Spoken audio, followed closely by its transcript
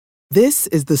This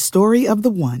is the story of the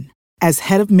one. As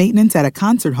head of maintenance at a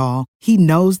concert hall, he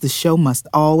knows the show must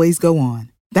always go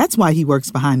on. That's why he works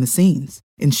behind the scenes,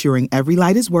 ensuring every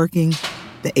light is working,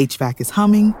 the HVAC is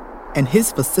humming, and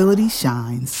his facility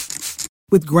shines.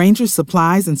 With Grainger's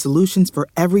supplies and solutions for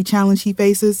every challenge he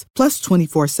faces, plus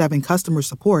 24/7 customer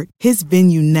support, his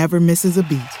venue never misses a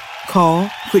beat. Call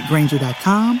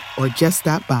quickgrainger.com or just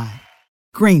stop by.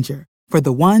 Grainger, for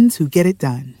the ones who get it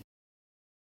done.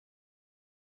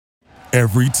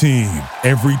 Every team,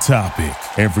 every topic,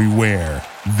 everywhere.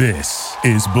 This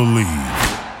is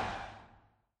Believe.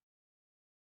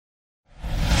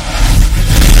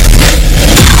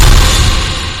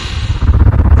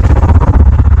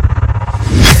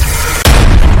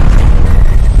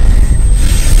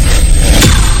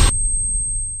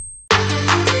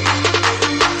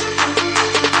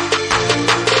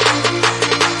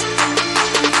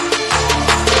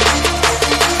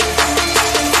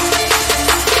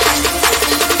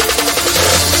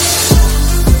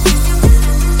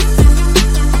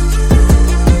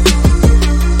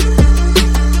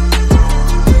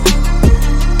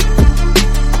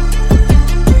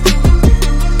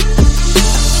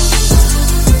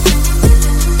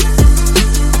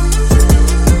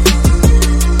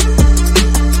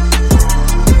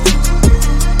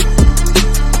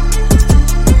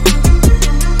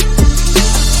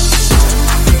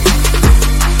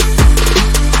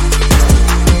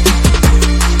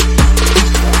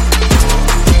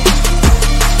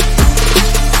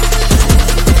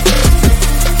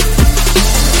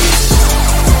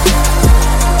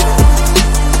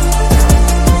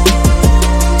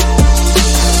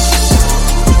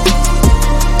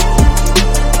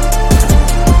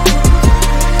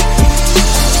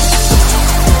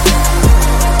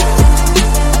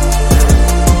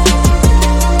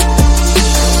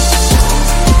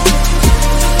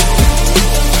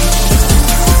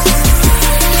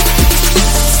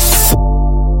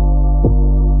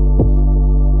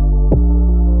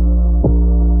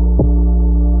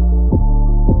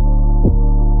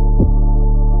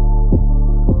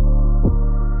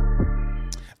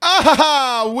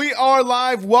 We are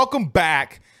live. Welcome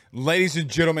back, ladies and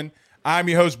gentlemen. I'm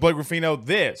your host, Blake Ruffino.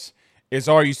 This is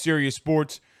Are You Serious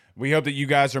Sports. We hope that you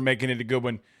guys are making it a good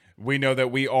one. We know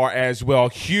that we are as well.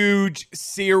 Huge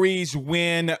series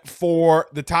win for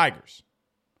the Tigers.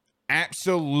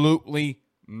 Absolutely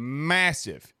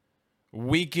massive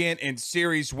weekend and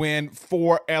series win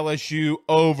for LSU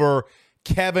over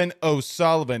Kevin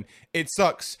O'Sullivan. It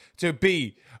sucks to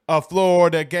be a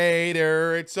Florida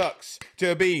Gator. It sucks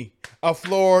to be a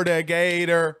Florida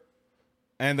Gator.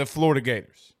 And the Florida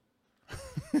Gators.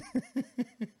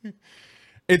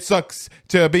 It sucks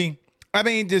to be. I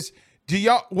mean,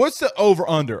 what's the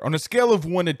over-under? On a scale of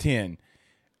 1 to 10,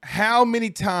 how many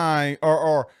times,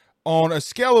 or on a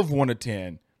scale of 1 to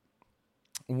 10,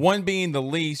 1 being the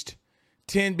least,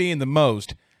 10 being the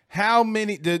most, how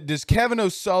many does Kevin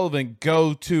O'Sullivan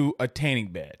go to a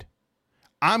tanning bed?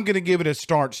 I'm going to give it a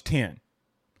starch 10.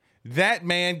 That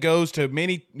man goes to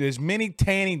as many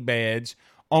tanning beds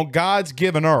on God's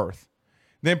given earth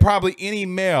than probably any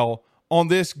male on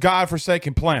this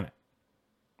godforsaken planet.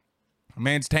 A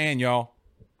man's tan, y'all.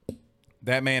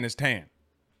 That man is tan.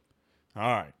 All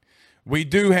right. We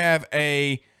do have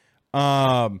a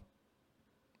lot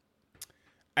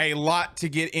to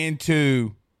get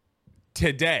into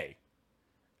today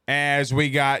as we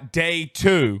got day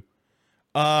 2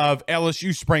 of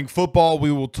LSU spring football.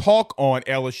 We will talk on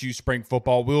LSU spring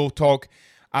football. We'll talk,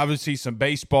 obviously, some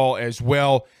baseball as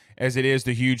well, as it is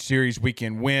the huge series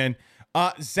weekend win.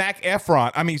 Zach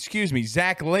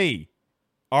Lee,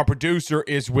 our producer,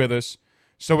 is with us.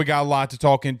 So we got a lot to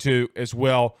talk into as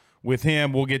well with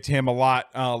him. We'll get to him a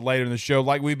lot later in the show,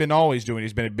 like we've been always doing.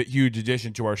 He's been a huge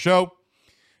addition to our show.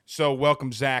 So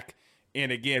welcome, Zach, in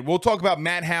again. We'll talk about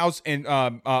Matt House and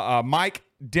Mike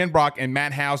Denbrock and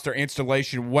Matt House, their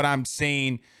installation, what I'm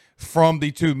seeing from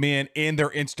the two men in their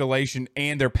installation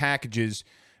and their packages.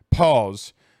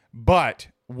 But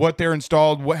what they're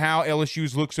installed, how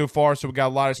LSU's look so far. So we got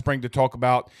a lot of spring to talk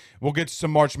about. We'll get to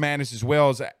some March Madness as well.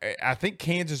 As I think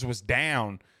Kansas was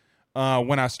down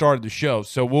when I started the show,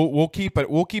 so we'll keep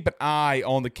an eye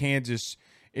on the Kansas.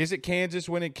 Is it Kansas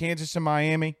winning? Kansas and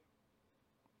Miami?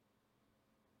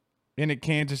 Isn't it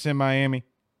Kansas and Miami?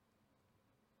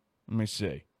 Let me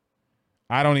see.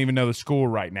 I don't even know the score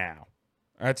right now.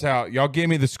 That's how y'all give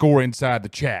me the score inside the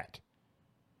chat.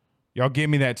 Y'all give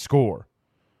me that score.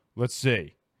 Let's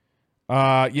see.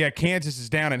 Kansas is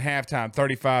down in halftime,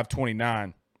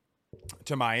 35-29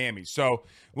 to Miami. So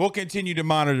we'll continue to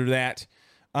monitor that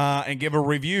and give a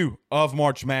review of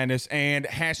March Madness. And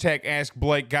hashtag Ask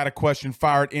Blake got a question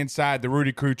fired inside the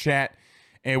Rudy Crew chat,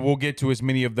 and we'll get to as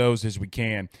many of those as we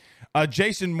can.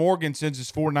 Jason Morgan sends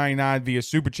us $4.99 via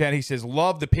Super Chat. He says,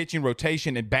 love the pitching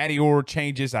rotation and batting order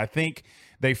changes. I think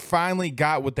they finally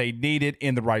got what they needed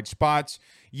in the right spots.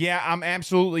 Yeah, I'm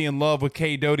absolutely in love with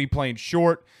K. Doty playing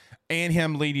short and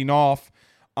him leading off.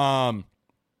 I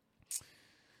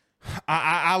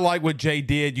like what Jay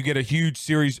did. You get a huge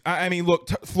series. I mean, look,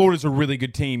 Florida's a really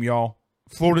good team, y'all.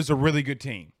 Florida's a really good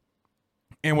team.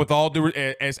 And with all due,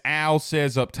 as Al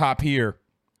says up top here,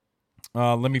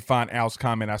 let me find Al's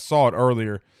comment. I saw it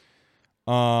earlier.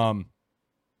 Let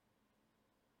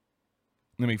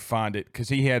me find it because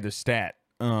he had the stat.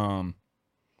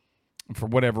 For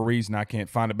whatever reason, I can't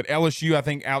find it. But LSU, I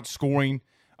think, outscoring.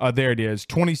 There it is,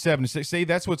 27-6. See,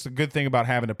 that's what's the good thing about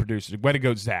having a producer. Way to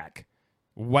go, Zach.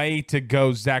 Way to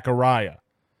go, Zachariah.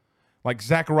 Like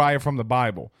Zachariah from the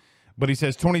Bible. But he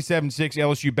says 27-6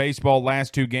 LSU baseball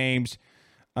last two games.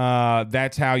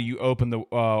 That's how you open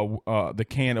the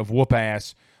can of whoop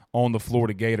ass on the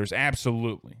Florida Gators.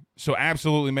 Absolutely. So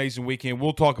absolutely amazing weekend.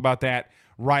 We'll talk about that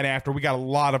right after. We got a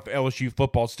lot of LSU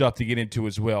football stuff to get into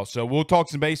as well. So we'll talk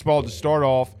some baseball to start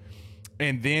off,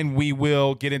 and then we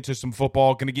will get into some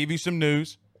football. Going to give you some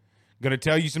news. Going to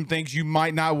tell you some things you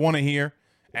might not want to hear,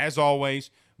 as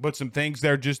always, but some things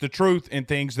that are just the truth and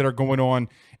things that are going on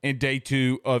in day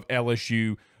 2 of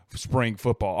LSU spring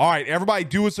football. All right, everybody,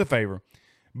 do us a favor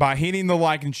by hitting the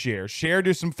like and share. Share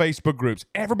to some Facebook groups.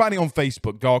 Everybody on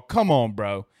Facebook, dog, come on,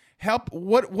 bro. Help.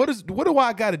 What do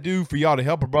I got to do for y'all to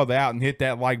help a brother out and hit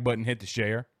that like button, hit the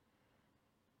share?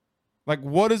 Like,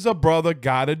 what does a brother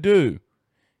got to do?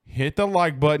 Hit the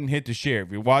like button, hit the share.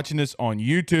 If you're watching this on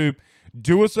YouTube,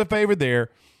 do us a favor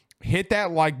there. Hit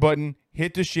that like button,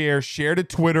 hit the share to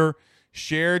Twitter,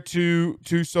 share to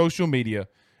social media.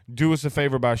 Do us a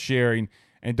favor by sharing,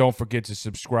 and don't forget to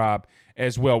subscribe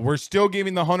as well. We're still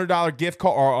giving the $100 gift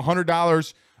card or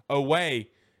 $100 away.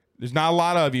 There's not a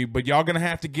lot of you, but y'all going to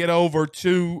have to get over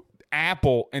to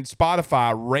Apple and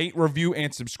Spotify, rate, review,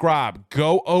 and subscribe.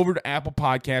 Go over to Apple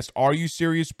Podcast, Are You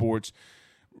Serious Sports,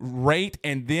 rate,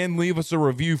 and then leave us a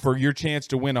review for your chance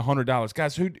to win $100.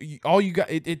 Guys,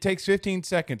 it takes 15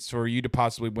 seconds for you to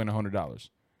possibly win $100.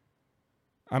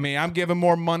 I mean, I'm giving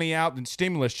more money out than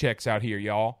stimulus checks out here,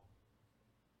 y'all.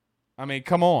 I mean,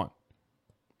 come on.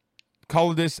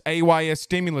 Call this AYS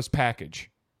stimulus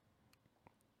package.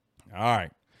 All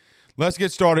right. Let's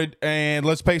get started, and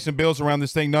let's pay some bills around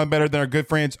this thing. None better than our good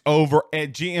friends over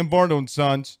at GM Varno &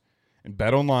 Sons and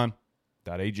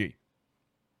betonline.ag.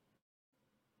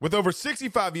 With over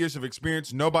 65 years of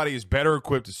experience, nobody is better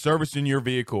equipped to service in your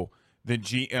vehicle than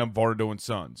GM Varno &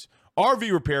 Sons.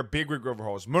 RV repair, big rig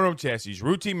overhauls, motorhome chassis,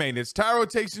 routine maintenance, tire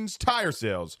rotations, tire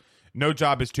sales. No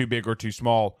job is too big or too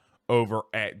small over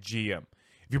at GM.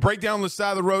 If you break down the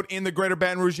side of the road in the greater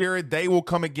Baton Rouge area, they will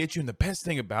come and get you. And the best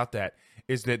thing about that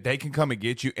is that they can come and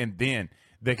get you, and then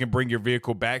they can bring your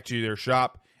vehicle back to their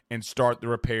shop and start the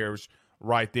repairs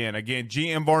right then. Again,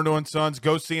 GM Varno & Sons.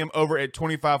 Go see them over at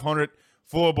 2500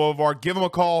 Florida Boulevard. Give them a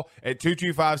call at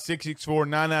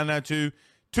 225-664-9992,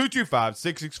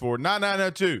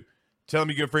 225-664-9992. Tell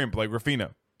them your good friend Blake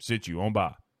Ruffino sent you on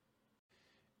by.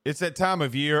 It's that time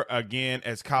of year again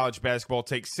as college basketball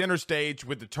takes center stage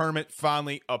with the tournament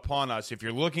finally upon us. If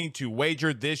you're looking to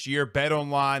wager this year,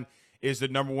 BetOnline is the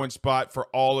number one spot for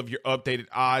all of your updated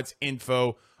odds,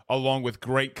 info, along with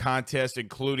great contests,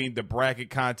 including the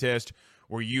bracket contest,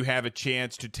 where you have a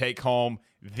chance to take home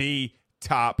the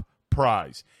top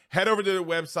prize. Head over to the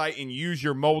website and use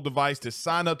your mobile device to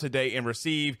sign up today and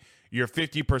receive your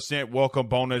 50% welcome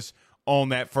bonus on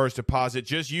that first deposit.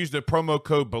 Just use the promo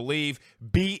code BELIEVE,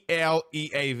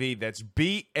 BLEAV. That's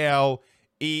BLEAV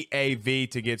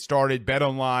to get started.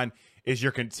 BetOnline is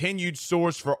your continued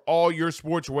source for all your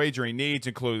sports wagering needs,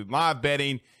 including live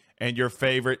betting and your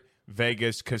favorite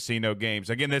Vegas casino games.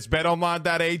 Again, that's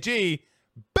betonline.ag,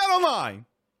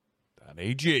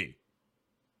 betonline.ag.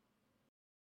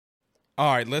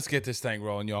 All right, let's get this thing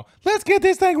rolling, y'all. Let's get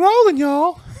this thing rolling,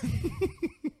 y'all.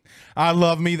 I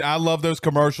love those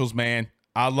commercials, man.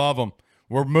 I love them.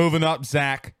 We're moving up,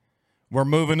 Zach. We're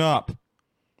moving up.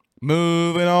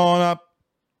 Moving on up.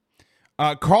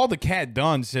 Carl the Cat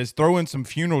Dunn says, throw in some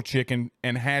funeral chicken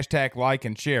and hashtag like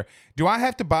and share. Do I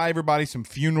have to buy everybody some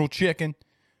funeral chicken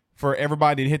for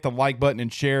everybody to hit the like button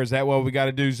and share? Is that what we got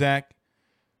to do, Zach?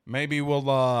 Maybe we'll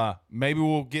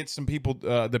get some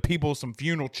people, some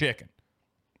funeral chicken.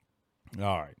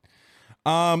 All right.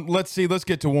 Let's see. Let's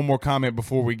get to one more comment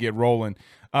before we get rolling.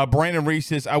 Brandon Reese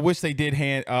says, I wish they did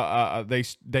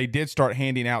they did start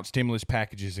handing out stimulus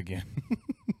packages again.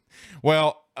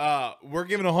 Well, we're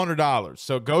giving $100.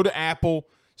 So go to Apple,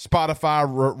 Spotify,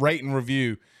 rate and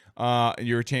review.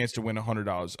 You're a chance to win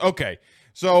 $100. Okay.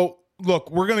 So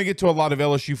look, we're going to get to a lot of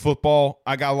LSU football.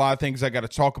 I got a lot of things I got to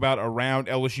talk about around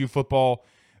LSU football.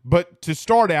 But to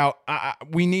start out,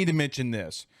 we need to mention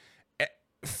this.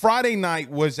 Friday night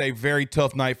was a very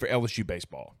tough night for LSU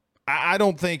baseball. I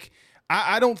don't think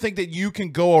that you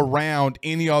can go around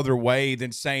any other way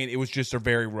than saying it was just a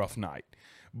very rough night.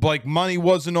 Blake Money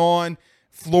wasn't on.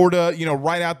 Florida,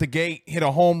 right out the gate, hit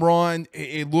a home run.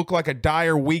 It looked like a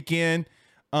dire weekend.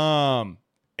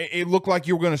 It looked like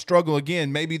you were going to struggle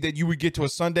again. Maybe that you would get to a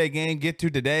Sunday game, get to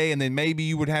today, and then maybe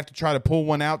you would have to try to pull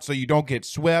one out so you don't get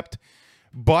swept.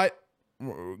 But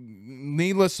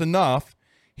needless enough,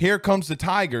 here comes the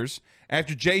Tigers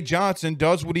after Jay Johnson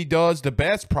does what he does the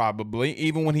best probably,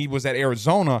 even when he was at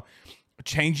Arizona,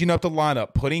 changing up the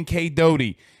lineup, putting K.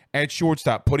 Doty at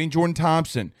shortstop, putting Jordan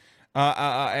Thompson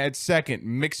at second,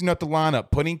 mixing up the lineup,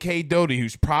 putting K. Doty,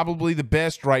 who's probably the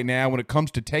best right now when it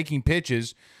comes to taking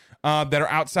pitches that are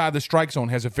outside the strike zone,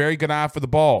 has a very good eye for the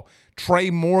ball. Trey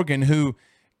Morgan, who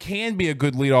can be a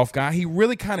good leadoff guy, he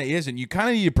really kind of isn't. You kind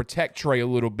of need to protect Trey a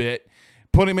little bit,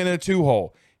 put him in a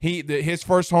 2-hole. His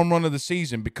first home run of the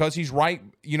season, because he's right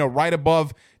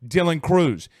above Dylan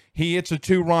Cruz. He hits a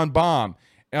 2-run bomb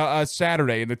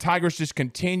Saturday, and the Tigers just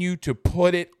continue to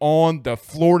put it on the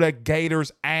Florida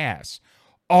Gators' ass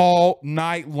all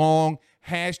night long.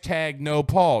 Hashtag no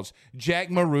pause. Jack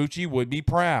Marucci would be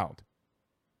proud,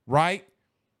 right?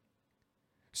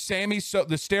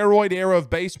 the steroid era of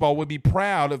baseball would be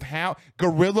proud of how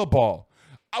Gorilla Ball.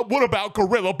 What about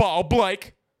Gorilla Ball,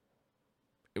 Blake?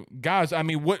 Guys, I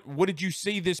mean, what did you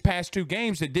see this past 2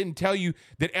 games that didn't tell you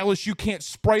that LSU can't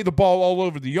spray the ball all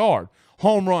over the yard?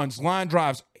 Home runs, line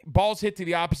drives, balls hit to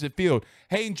the opposite field.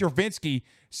 Hayden Travinski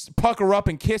pucker up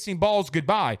and kissing balls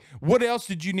goodbye. What else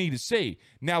did you need to see?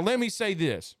 Now, let me say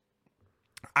this.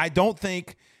 I don't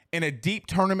think in a deep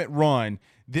tournament run,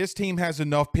 this team has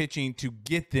enough pitching to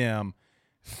get them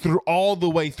through all the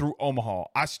way through Omaha.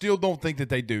 I still don't think that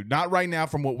they do. Not right now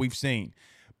from what we've seen.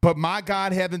 But my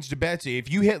God, heavens to Betsy,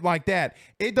 if you hit like that,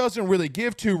 it doesn't really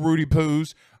give 2 Rudy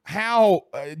Poos how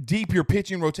deep your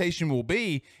pitching rotation will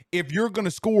be if you're going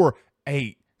to score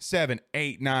 8, 7,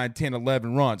 8, 9, 10,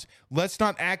 11 runs. Let's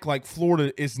not act like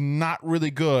Florida is not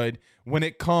really good when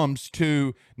it comes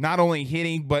to not only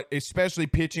hitting, but especially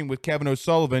pitching with Kevin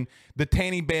O'Sullivan, the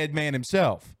tanning bed man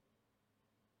himself.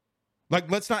 Like,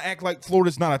 let's not act like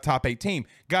Florida's not a top 8 team.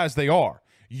 Guys, they are.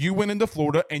 You went into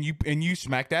Florida and you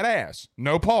smacked that ass.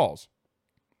 No pause.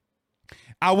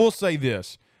 I will say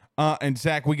this, and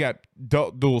Zach, we got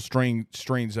dual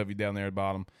strings of you down there at the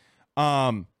bottom.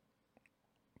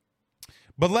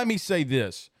 But let me say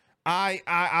this.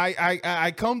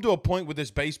 I come to a point with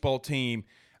this baseball team.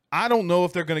 I don't know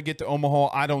if they're going to get to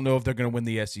Omaha. I don't know if they're going to win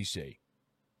the SEC.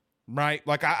 Right?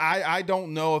 Like, I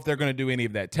don't know if they're going to do any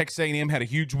of that. Texas A&M had a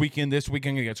huge weekend this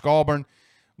weekend against Auburn.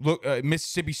 Look,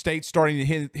 Mississippi State starting to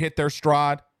hit their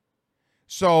stride.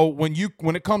 So when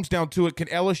it comes down to it, can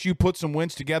LSU put some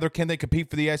wins together? Can they compete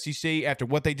for the SEC after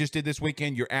what they just did this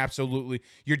weekend?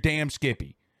 You're damn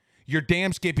skippy. You're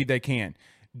damn skippy they can.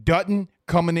 Dutton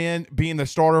coming in, being the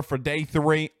starter for day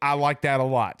 3, I like that a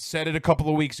lot. Said it a couple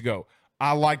of weeks ago.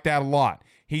 I like that a lot.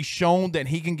 He's shown that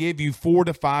he can give you 4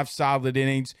 to 5 solid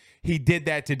innings. He did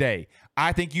that today.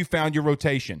 I think you found your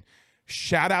rotation.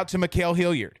 Shout out to Mikael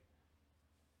Hilliard.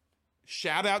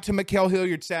 Shout out to Mikael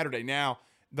Hilliard Saturday. Now,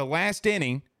 the last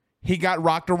inning, he got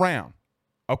rocked around,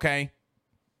 okay?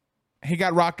 He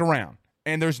got rocked around,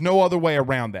 and there's no other way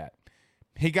around that.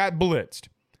 He got blitzed,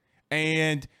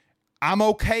 and I'm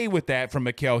okay with that from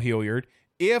Mikael Hilliard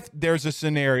if there's a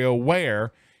scenario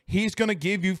where he's going to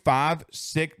give you 5,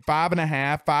 6,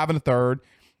 5.5, 5 1/3,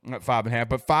 not 5.5,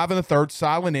 but 5 1/3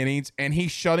 silent innings, and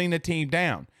he's shutting the team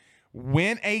down.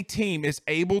 When a team is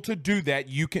able to do that,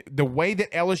 the way that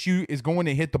LSU is going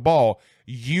to hit the ball,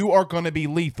 you are going to be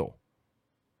lethal.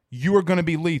 You are going to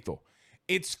be lethal.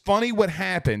 It's funny what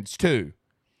happens, too.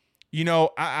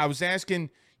 I was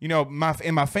asking, in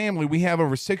my family, we have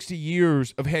over 60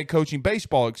 years of head coaching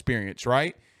baseball experience,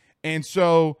 right? And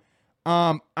so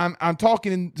I'm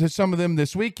talking to some of them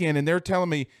this weekend, and they're telling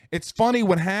me it's funny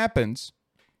what happens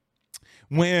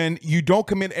when you don't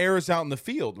commit errors out in the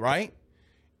field, right?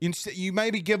 You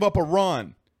maybe give up a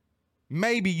run.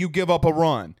 Maybe you give up a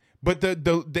run. But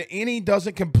the inning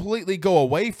doesn't completely go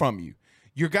away from you.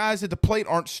 Your guys at the plate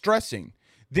aren't stressing.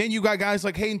 Then you got guys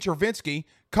like Hayden Travinski,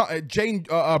 Braden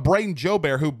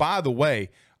Jobert, who, by the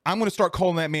way, I'm going to start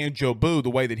calling that man Joe Boo the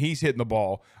way that he's hitting the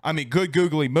ball. I mean, good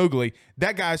googly moogly.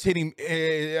 That guy's hitting.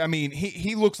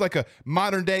 He looks like a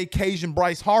modern day Cajun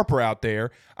Bryce Harper out there.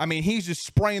 I mean, he's just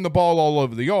spraying the ball all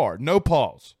over the yard. No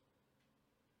pause.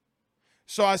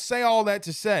 So I say all that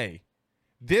to say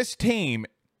this team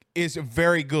is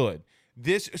very good.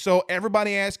 So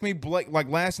everybody asked me, Blake, like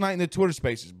last night in the Twitter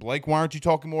spaces, Blake, why aren't you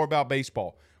talking more about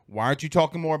baseball? Why aren't you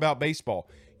talking more about baseball?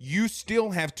 You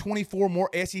still have 24 more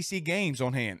SEC games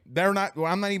on hand.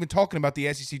 I'm not even talking about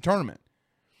the SEC tournament.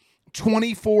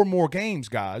 24 more games,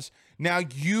 guys. Now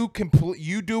you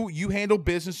handle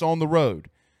business on the road.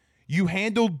 You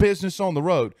handled business on the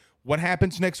road. What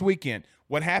happens next weekend?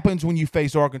 What happens when you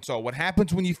face Arkansas? What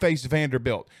happens when you face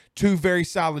Vanderbilt? Two very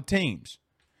solid teams.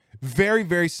 Very,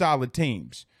 very solid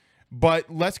teams. But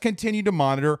let's continue to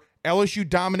monitor. LSU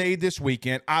dominated this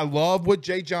weekend. I love what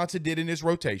Jay Johnson did in his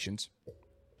rotations.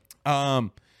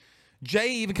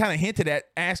 Jay even kind of hinted at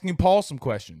asking Paul some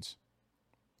questions.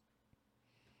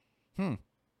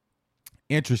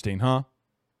 Interesting, huh?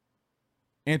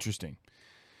 Interesting.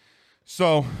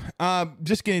 So,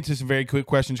 just getting into some very quick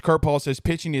questions. Kurt Paul says,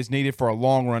 pitching is needed for a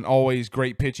long run. Always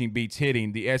great pitching beats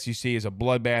hitting. The SEC is a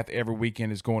bloodbath. Every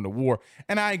weekend is going to war.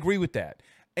 And I agree with that.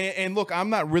 And look, I'm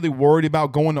not really worried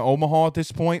about going to Omaha at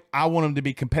this point. I want them to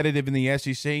be competitive in the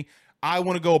SEC. I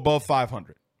want to go above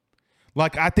 500.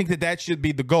 Like, I think that should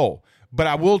be the goal. But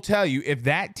I will tell you, if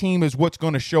that team is what's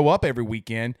going to show up every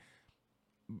weekend,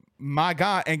 my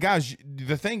God. And guys,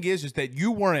 the thing is that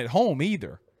you weren't at home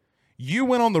either. You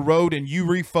went on the road and you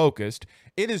refocused.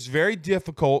 It is very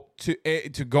difficult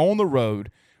to go on the road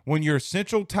when you're a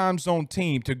Central Time Zone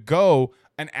team to go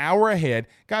an hour ahead.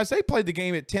 Guys, they played the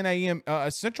game at 10 a.m.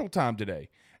 Central Time today.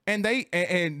 And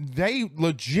they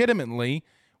legitimately,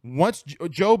 once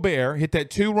Joe Bear hit that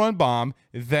 2-run bomb,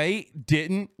 they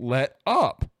didn't let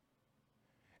up.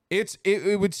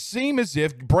 It would seem as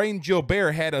if Braden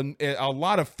Gilbert had a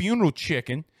lot of funeral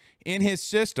chicken in his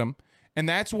system, and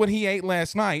that's what he ate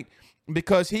last night,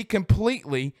 because he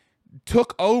completely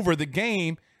took over the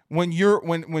game when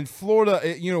Florida,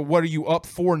 what are you up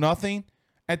 4-0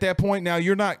 at that point? Now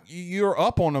you're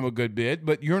up on them a good bit,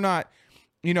 but you're not,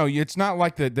 it's not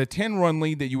like the 10-run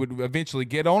lead that you would eventually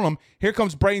get on them. Here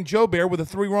comes Braden Gilbert with a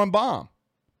 3-run bomb.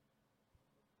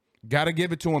 Got to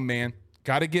give it to him, man.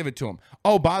 Got to give it to him.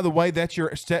 Oh, by the way, that's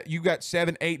you got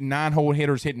 7, 8, and 9-hole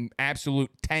hitters hitting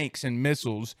absolute tanks and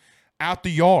missiles out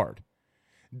the yard.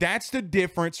 That's the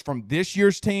difference from this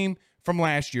year's team from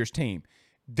last year's team.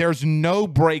 There's no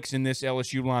breaks in this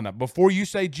LSU lineup. Before you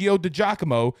say Gio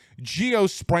DiGiacomo,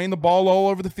 Gio's spraying the ball all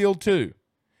over the field too.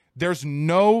 There's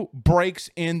no breaks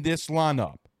in this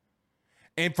lineup.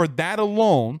 And for that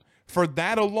alone,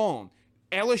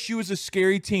 LSU is a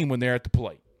scary team when they're at the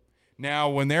plate. Now,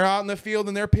 when they're out in the field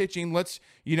and they're pitching,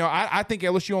 I think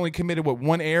LSU only committed,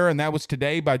 one error, and that was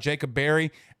today by Jacob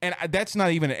Berry. And that's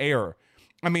not even an error.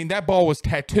 I mean, that ball was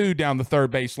tattooed down the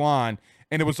third base line,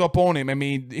 and it was up on him. I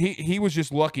mean, he was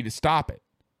just lucky to stop it,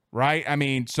 right? I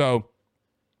mean, so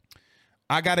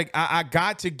I got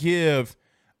to give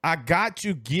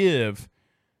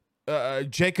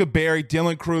Jacob Berry,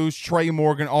 Dylan Cruz, Trey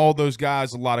Morgan, all those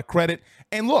guys a lot of credit.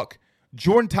 And look,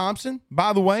 Jordan Thompson,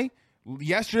 by the way,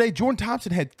 yesterday Jordan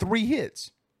Thompson had 3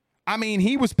 hits. I mean,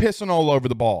 he was pissing all over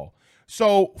the ball.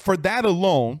 So for that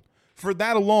alone,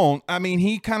 I mean,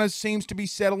 he kind of seems to be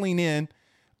settling in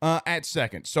at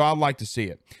second. So I'd like to see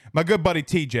it. My good buddy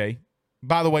TJ,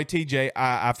 by the way, TJ,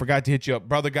 I forgot to hit you up.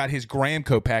 Brother got his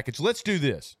Gramco package. Let's do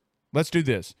this.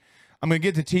 I'm going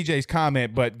to get to TJ's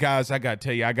comment, but guys, I got to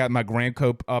tell you, I got my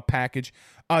Gramco package.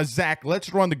 Zach,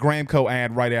 let's run the Gramco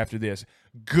ad right after this.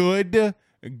 Good,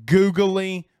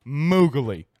 googly,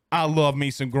 moogly. I love me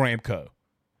some Gramco.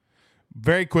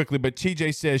 Very quickly, but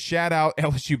TJ says, shout out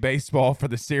LSU baseball for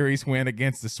the series win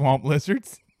against the Swamp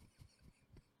Lizards.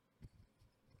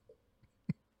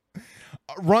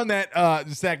 Run that,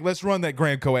 Zach, let's run that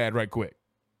Gramco ad right quick.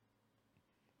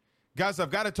 Guys,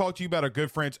 I've got to talk to you about our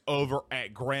good friends over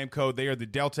at Gramco. They are the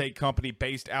Delta 8 company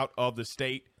based out of the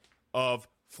state of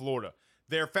Florida.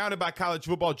 They're founded by college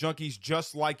football junkies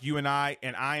just like you and I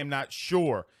am not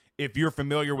sure if you're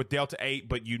familiar with Delta 8,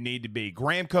 but you need to be.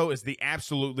 Gramco is the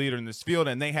absolute leader in this field,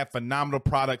 and they have phenomenal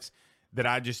products that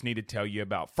I just need to tell you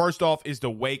about. First off is the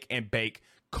Wake and Bake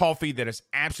coffee that is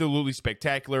absolutely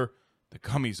spectacular. The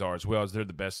gummies are as well, as they're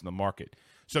the best in the market.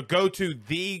 So go to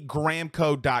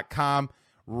thegramco.com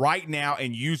right now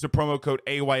and use the promo code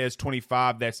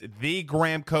AYS25. That's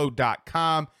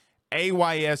thegramco.com,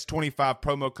 AYS25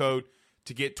 promo code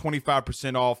to get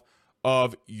 25% off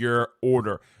of your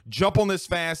order. Jump on this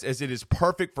fast, as it is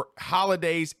perfect for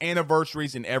holidays,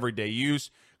 anniversaries, and everyday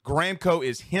use. Gramco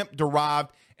is hemp derived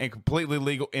and completely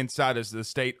legal inside of the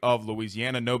state of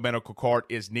Louisiana. No medical card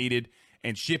is needed,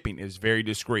 and shipping is very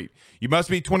discreet. You must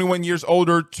be 21 years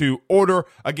older to order.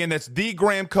 Again, that's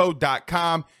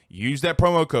thegramco.com. Use that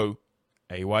promo code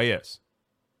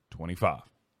AYS25.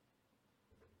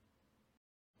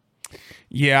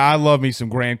 Yeah, I love me some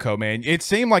Gramco, man. It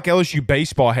seemed like LSU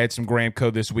baseball had some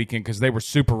Gramco this weekend because they were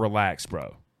super relaxed,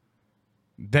 bro.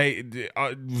 They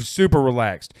super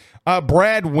relaxed.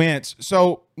 Brad Wentz.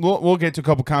 So we'll get to a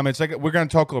couple comments. We're going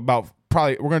to talk about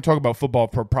football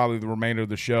for probably the remainder of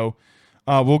the show.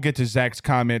 We'll get to Zach's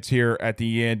comments here at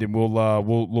the end, and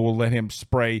we'll let him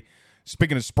spray.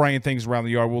 Speaking of spraying things around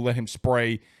the yard, we'll let him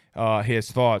spray his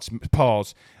thoughts.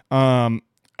 Pause.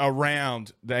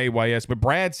 Around the AYS, but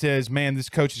Brad says, "Man, this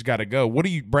coach has got to go."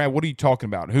 Brad? What are you talking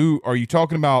about? Who are you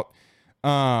talking about?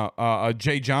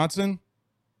 Jay Johnson,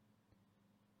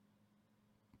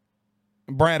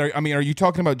 Brad. Are you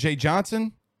talking about Jay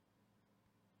Johnson?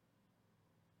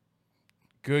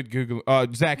 Good Google.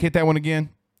 Zach, hit that one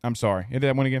again. I'm sorry, hit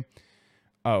that one again.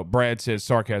 Oh, Brad says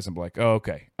sarcasm, Blake. Oh,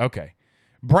 okay.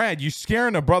 Brad, you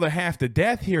scaring a brother half to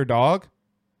death here, dog.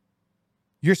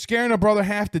 You're scaring a brother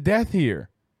half to death here.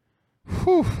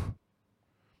 Whew.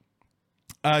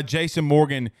 Jason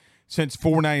Morgan sends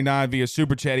 $4.99 via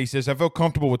Super Chat. He says, I feel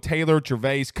comfortable with Taylor,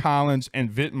 Gervais, Collins,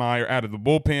 and Vittmeyer out of the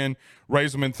bullpen.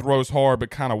 Raiselman throws hard, but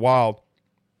kind of wild.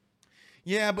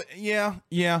 Yeah.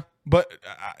 But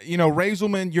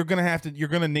Raiselman, you're going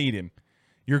to need him.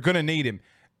 You're going to need him.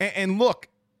 And look,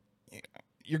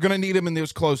 you're going to need him in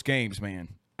those close games,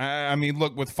 man. I mean,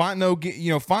 look, with Fontenot,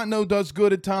 Fontenot does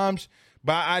good at times.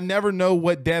 But I never know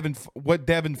what Devin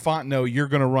Fontenot you're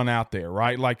going to run out there,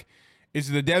 right? Like,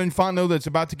 is it the Devin Fontenot that's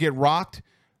about to get rocked,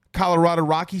 Colorado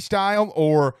Rocky style,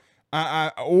 or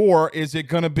is it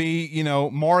going to be,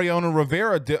 Mariano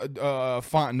Rivera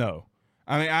Fontenot?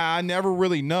 I mean, I never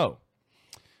really know.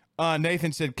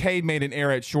 Nathan said Cade made an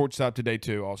error at shortstop today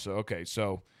too. Also, okay,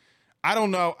 so I don't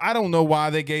know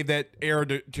why they gave that error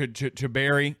to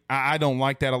Barry. I don't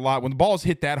like that a lot. When the ball's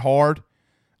hit that hard,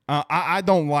 I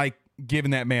don't like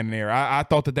giving that man an error. I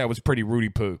thought that was pretty Rudy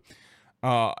Poo.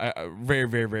 Very,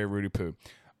 very, very Rudy Poo.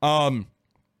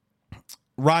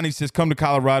 Ronnie says, come to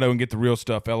Colorado and get the real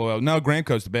stuff, LOL. No,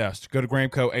 Gramco's the best. Go to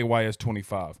Gramco,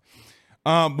 AYS25.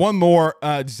 One more,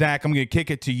 Zach, I'm going to kick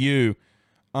it to you.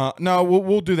 No,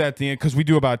 we'll do that at the end because we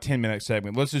do about a 10-minute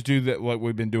segment. Let's just do that like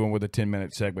we've been doing with a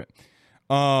 10-minute segment.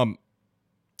 But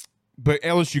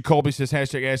LSU Colby says,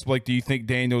 hashtag Ask Blake, do you think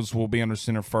Daniels will be under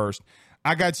center first?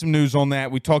 I got some news on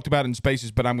that. We talked about it in Spaces,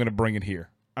 but I'm going to bring it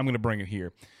here.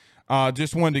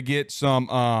 Just wanted to get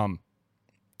some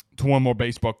to one more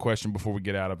baseball question before we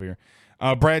get out of here.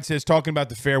 Brad says, talking about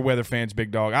the fair weather fans, big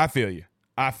dog. I feel you.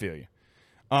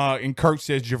 And Kirk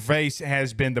says, Gervais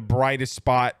has been the brightest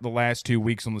spot the last 2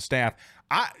 weeks on the staff.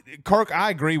 Kirk, I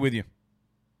agree with you.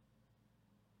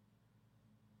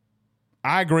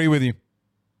 I really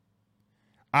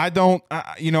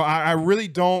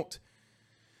don't.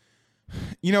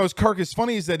 As Kirk, as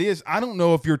funny as that is, I don't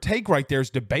know if your take right there is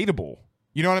debatable.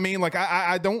 You know what I mean? Like,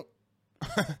 I don't,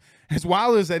 as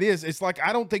wild as that is, it's like,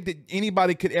 I don't think that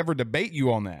anybody could ever debate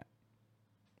you on that.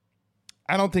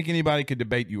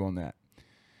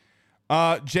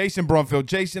 Jason Brumfield.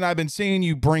 Jason, I've been seeing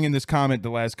you bringing this comment the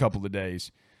last couple of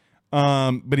days.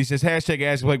 But he says, hashtag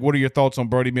Ask Blake, what are your thoughts on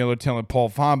Brody Miller telling Paul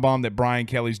Feinbaum that Brian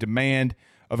Kelly's demand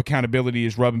of accountability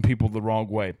is rubbing people the wrong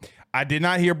way? I did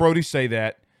not hear Brody say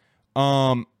that.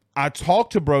 I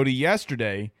talked to Brody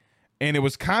yesterday, and it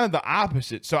was kind of the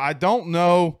opposite. So I don't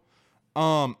know,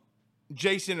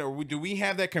 Jason, do we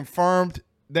have that confirmed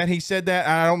that he said that?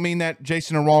 I don't mean that,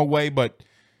 Jason, the wrong way, but,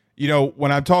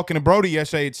 when I'm talking to Brody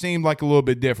yesterday, it seemed like a little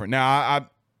bit different. Now,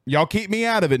 y'all keep me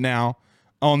out of it now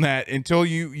on that until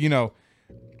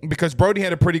because Brody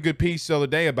had a pretty good piece the other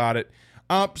day about it.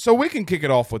 So we can kick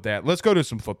it off with that. Let's go to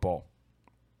some football.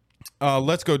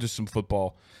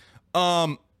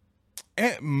 And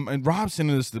Rob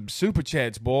sending us the super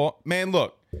chats, boy. Man,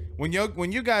 look, when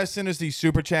you guys send us these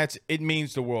super chats, it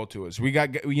means the world to us. We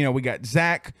got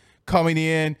Zach coming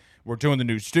in. We're doing the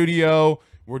new studio.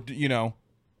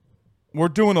 We're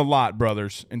doing a lot,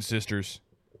 brothers and sisters.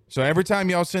 So every time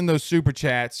y'all send those super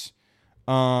chats,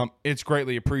 it's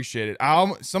greatly appreciated.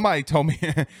 Somebody told me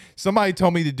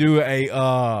to do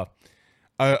a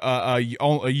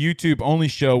YouTube only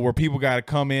show where people got to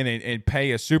come in and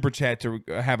pay a super chat to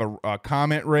have a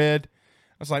comment read.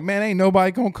 I was like, man, ain't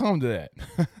nobody gonna come to that.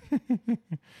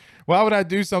 Why would I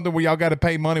do something where y'all got to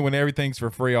pay money when everything's for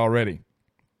free already?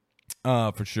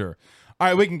 For sure. All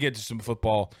right, we can get to some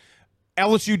football.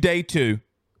 LSU Day 2,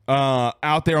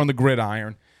 out there on the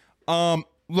gridiron.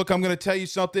 Look, I'm going to tell you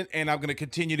something, and I'm going to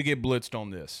continue to get blitzed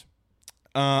on this.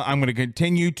 I'm going to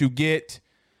continue to get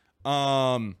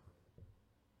I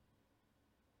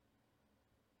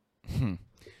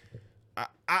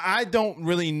don't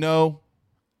really know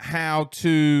how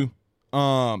to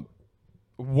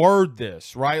word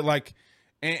this, right? Like,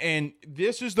 and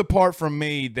this is the part from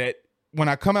me that when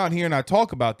I come out here and I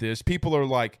talk about this, people are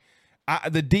like,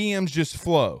 the DMs just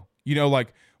flow. You know,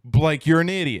 like, Blake, you're an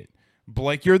idiot.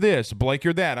 Blake, you're this. Blake,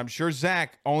 you're that. I'm sure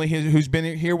Zach, who's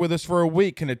been here with us for a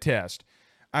week, can attest.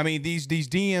 I mean, these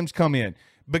DMs come in.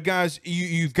 But, guys,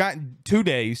 you've gotten 2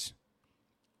 days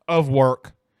of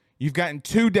work. You've gotten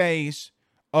 2 days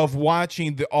of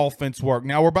watching the offense work.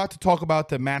 Now, we're about to talk about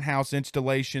the Matt House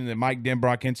installation, the Mike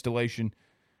Denbrock installation.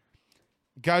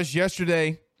 Guys,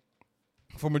 yesterday,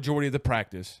 for majority of the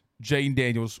practice, Jayden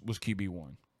Daniels was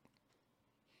QB1.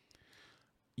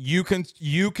 You can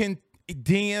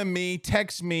DM me,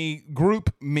 text me,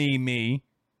 group me.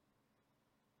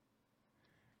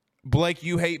 Blake,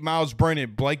 you hate Myles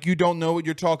Brennan. Blake, you don't know what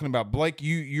you're talking about. Blake,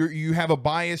 you have a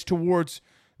bias towards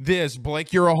this.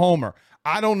 Blake, you're a homer.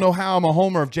 I don't know how I'm a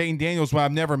homer of Jayden Daniels when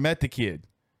I've never met the kid.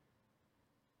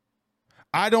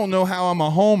 I don't know how I'm a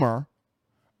homer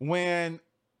when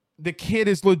the kid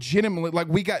is legitimately, like,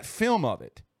 we got film of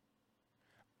it.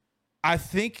 I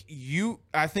think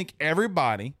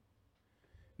everybody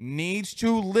needs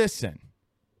to listen.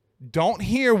 Don't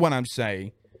hear what I'm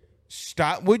saying.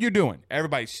 Stop what you're doing.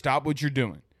 Everybody, stop what you're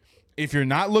doing. If you're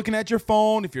not looking at your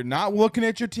phone, if you're not looking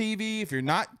at your TV, if you're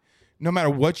not, no matter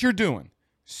what you're doing,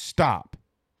 stop.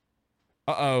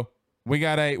 Uh-oh. We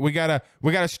got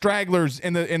a stragglers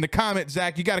in the comments,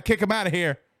 Zach. You got to kick them out of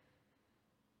here.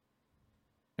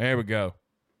 There we go.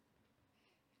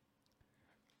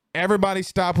 Everybody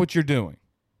stop what you're doing.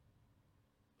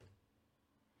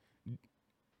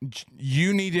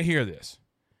 You need to hear this.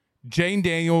 Jayden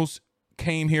Daniels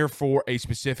came here for a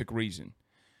specific reason.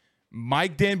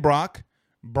 Mike Denbrock,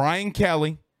 Brian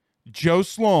Kelly, Joe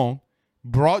Sloan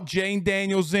brought Jayden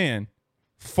Daniels in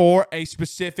for a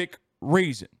specific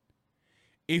reason.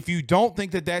 If you don't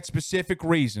think that specific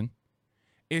reason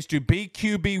is to be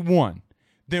QB1,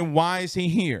 then why is he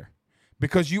here?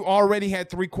 Because you already had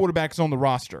 3 quarterbacks on the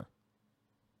roster.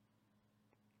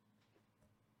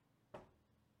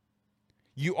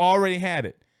 You already had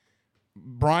it.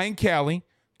 Brian Kelly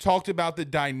talked about the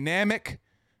dynamic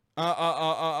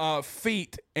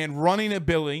feet and running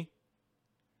ability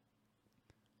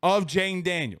of Jayden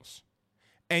Daniels.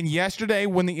 And yesterday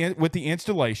with the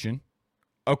installation,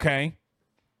 okay,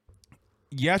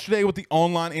 yesterday with the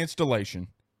online installation,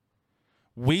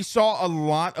 we saw a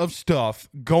lot of stuff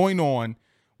going on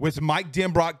with Mike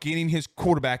Denbrock getting his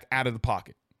quarterback out of the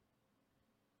pocket.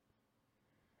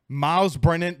 Myles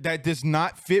Brennan, that does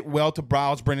not fit well to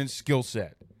Myles Brennan's skill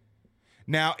set.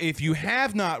 Now, if you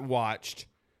have not watched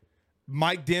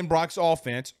Mike Denbrock's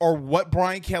offense or what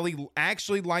Brian Kelly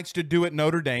actually likes to do at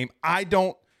Notre Dame, I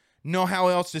don't know how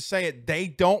else to say it. They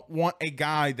don't want a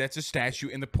guy that's a statue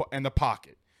in the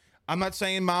pocket. I'm not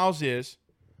saying Myles is.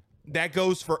 That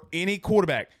goes for any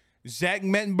quarterback. Zach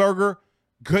Mettenberger,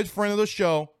 good friend of the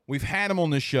show. We've had him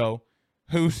on this show,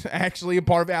 who's actually a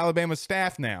part of Alabama's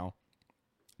staff now.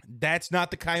 That's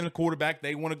not the kind of quarterback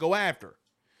they want to go after.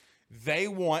 They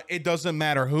want, it doesn't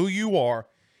matter who you are,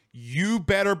 you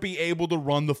better be able to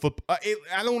run the football.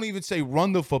 I don't even say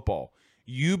run the football.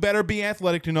 You better be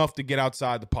athletic enough to get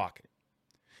outside the pocket.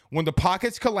 When the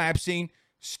pocket's collapsing,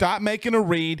 stop making a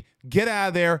read, get out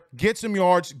of there, get some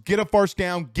yards, get a first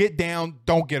down, get down,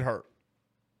 don't get hurt.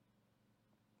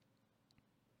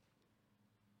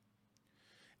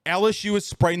 LSU is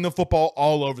spraying the football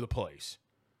all over the place.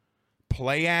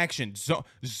 Play actions,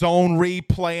 zone read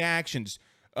play actions,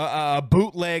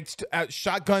 bootlegs,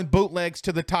 shotgun bootlegs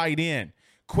to the tight end,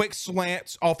 quick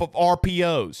slants off of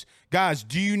RPOs. Guys,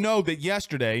 do you know that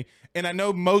yesterday, and I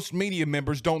know most media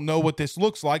members don't know what this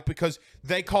looks like because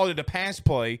they called it a pass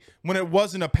play when it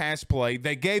wasn't a pass play.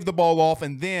 They gave the ball off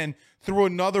and then threw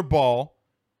another ball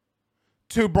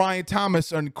to Brian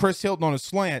Thomas and Chris Hilton on a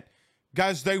slant.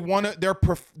 Guys, they're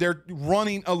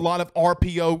running a lot of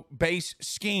RPO-based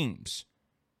schemes.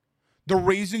 The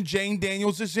reason Jayden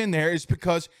Daniels is in there is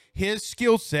because his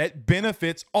skill set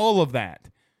benefits all of that.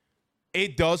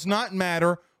 It does not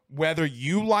matter whether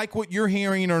you like what you're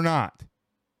hearing or not.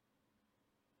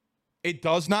 It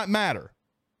does not matter.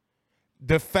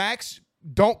 The facts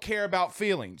don't care about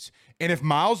feelings. And if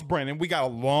Myles Brennan, we got a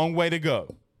long way to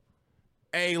go.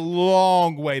 A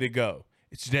long way to go.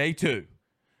 It's day 2.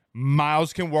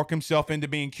 Myles can work himself into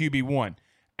being QB1.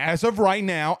 As of right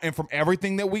now, and from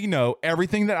everything that we know,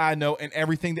 everything that I know, and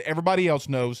everything that everybody else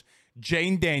knows,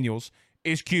 Jayden Daniels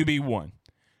is QB1.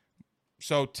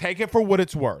 So take it for what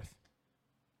it's worth.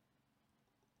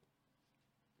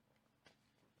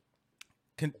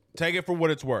 Take it for what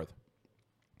it's worth.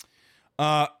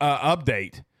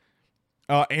 Update.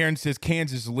 Aaron says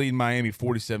Kansas is leading Miami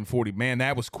 47-40. Man,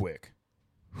 that was quick.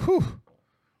 Whew.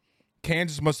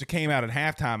 Kansas must have came out at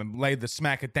halftime and laid the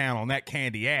smack it down on that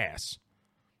candy ass.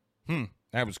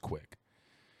 That was quick.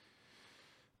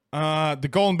 The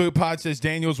Golden Boot Pod says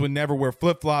Daniels would never wear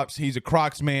flip-flops. He's a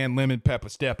Crocs man, lemon pepper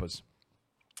steppers.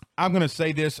 I'm going to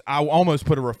say this. I almost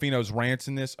put a Ruffino's Rants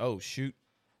in this. Oh, shoot.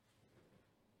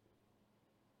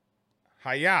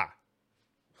 Hiya.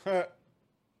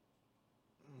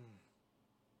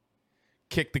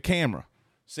 Kick the camera.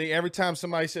 See, every time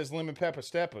somebody says lemon pepper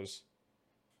steppers.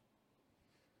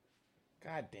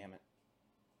 God damn it.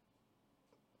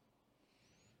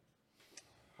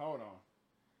 Hold on.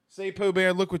 See, Pooh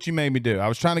Bear, look what you made me do. I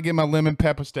was trying to get my lemon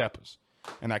pepper steppers,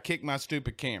 and I kicked my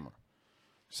stupid camera.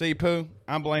 See, Pooh,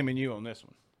 I'm blaming you on this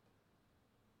one.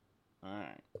 All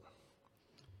right.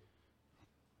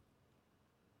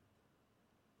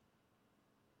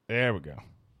 There we go.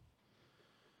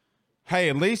 Hey,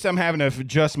 at least I'm having to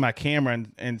adjust my camera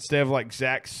instead of like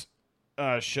Zach's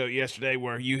show yesterday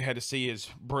where you had to see his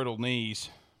brittle knees.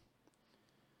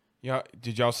 Yeah,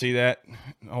 did y'all see that?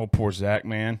 Oh, poor Zach,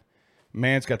 man.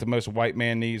 Man's got the most white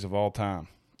man knees of all time.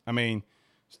 I mean,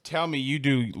 tell me you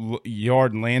do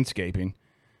yard and landscaping.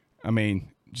 I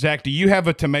mean, Zach, do you have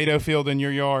a tomato field in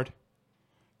your yard?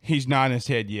 He's nodding his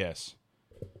head yes.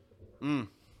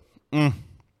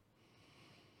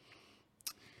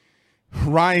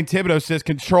 Ryan Thibodeau says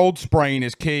controlled spraying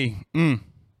is key.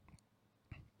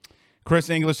 Chris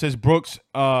English says Brooks,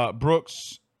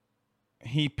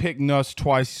 he picked Nuss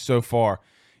twice so far.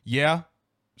 Yeah.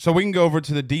 So we can go over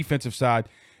to the defensive side.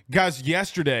 Guys,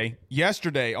 yesterday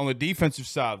on the defensive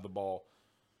side of the ball,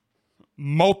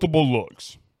 multiple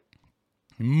looks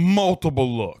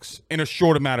in a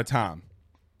short amount of time.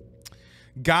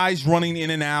 Guys running in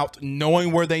and out,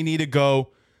 knowing where they need to go,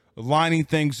 lining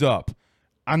things up.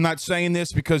 I'm not saying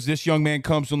this because this young man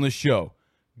comes on the show.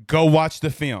 Go watch the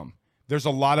film. There's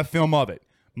a lot of film of it.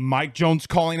 Mike Jones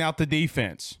calling out the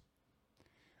defense.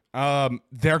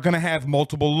 They're going to have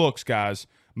multiple looks, guys.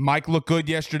 Mike looked good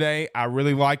yesterday. I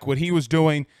really like what he was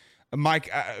doing. Mike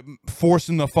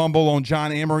forcing the fumble on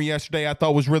John Emery yesterday I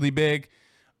thought was really big.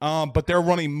 But they're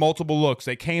running multiple looks.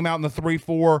 They came out in the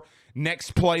 3-4.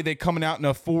 Next play, they coming out in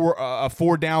a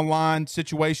four down line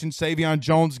situation. Savion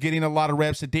Jones getting a lot of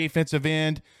reps at defensive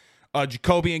end.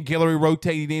 Jacoby and Guillory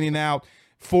rotating in and out.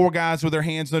 4 guys with their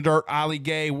hands in the dirt. Ali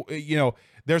Gay,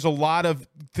 there's a lot of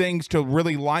things to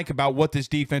really like about what this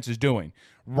defense is doing.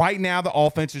 Right now, the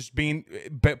offense is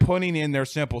putting in their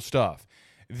simple stuff.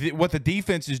 What the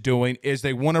defense is doing is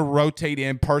they want to rotate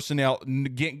in personnel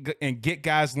and get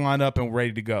guys lined up and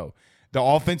ready to go. The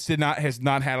offense has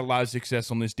not had a lot of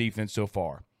success on this defense so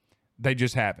far. They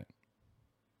just haven't.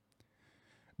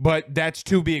 But that's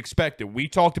to be expected. We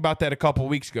talked about that a couple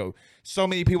of weeks ago. So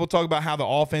many people talk about how the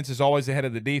offense is always ahead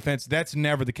of the defense. That's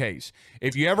never the case.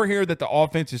 If you ever hear that the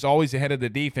offense is always ahead of the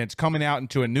defense coming out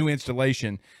into a new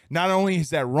installation, not only is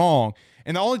that wrong,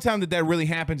 and the only time that really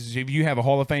happens is if you have a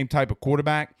Hall of Fame type of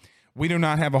quarterback. We do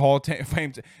not have a Hall of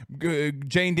Fame.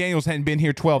 Jane Daniels hadn't been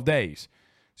here 12 days.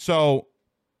 So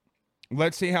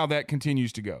let's see how that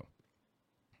continues to go.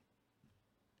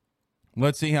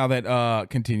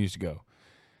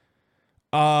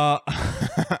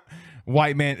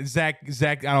 White man, Zach,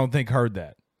 I don't think heard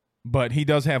that, but he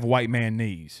does have white man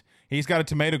knees. He's got a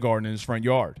tomato garden in his front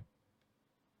yard.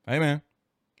 Hey, man,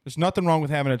 there's nothing wrong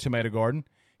with having a tomato garden.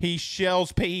 He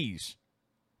shells peas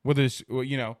with his,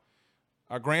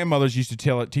 our grandmothers used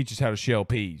to teach us how to shell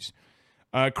peas.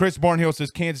 Chris Barnhill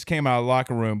says Kansas came out of the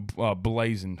locker room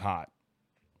blazing hot.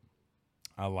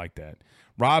 I like that.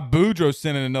 Rob Boudreaux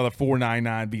sent in another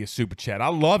 $4.99 via Super Chat. I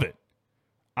love it.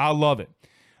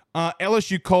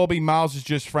 LSU Colby, Miles is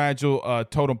just fragile,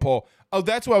 totem pole. Oh,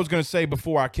 that's what I was going to say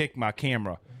before I kicked my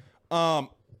camera.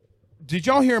 Did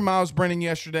y'all hear Miles Brennan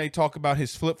yesterday talk about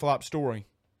his flip-flop story?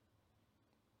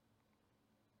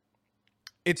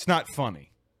 It's not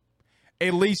funny.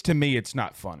 At least to me, it's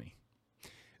not funny.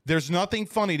 There's nothing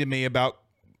funny to me about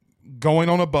going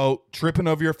on a boat, tripping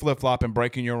over your flip-flop and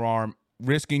breaking your arm,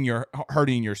 risking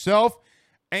hurting yourself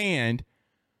and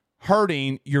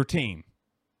hurting your team.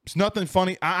 It's nothing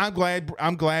funny. I'm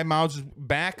glad Miles is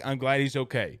back. I'm glad he's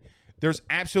okay. There's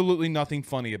absolutely nothing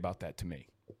funny about that to me.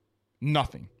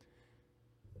 Nothing.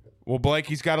 Well, Blake,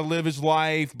 he's got to live his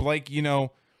life. Blake,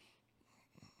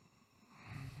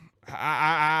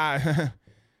 I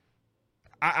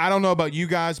don't know about you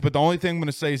guys, but the only thing I'm going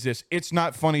to say is this. It's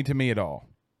not funny to me at all.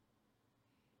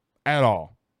 At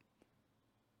all.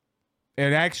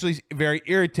 It actually is very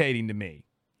irritating to me.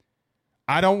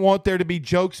 I don't want there to be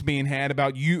jokes being had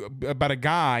about a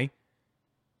guy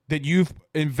that you've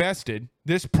invested,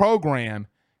 this program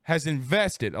has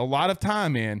invested a lot of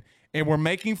time in, and we're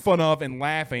making fun of and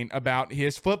laughing about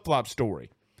his flip-flop story.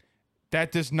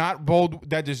 That does not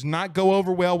go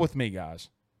over well with me, guys.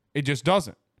 It just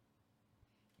doesn't.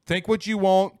 Think what you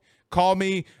want. Call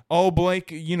me, Blake,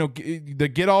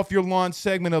 the get off your lawn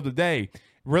segment of the day.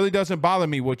 Really doesn't bother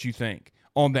me what you think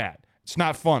on that. It's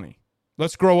not funny.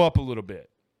 Let's grow up a little bit.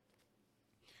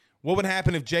 What would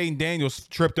happen if Jaden Daniels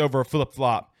tripped over a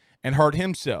flip-flop and hurt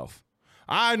himself?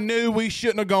 I knew we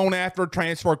shouldn't have gone after a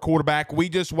transfer quarterback. We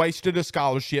just wasted a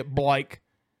scholarship, Blake.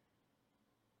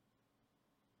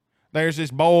 There's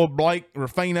this boy, Blake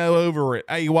Ruffino, over at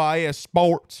AYS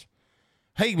Sports.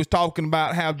 He was talking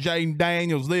about how Jaden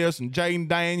Daniels this and Jaden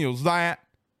Daniels that.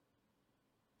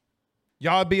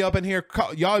 Y'all be up in here,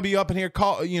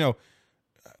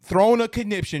 throwing a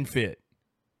conniption fit.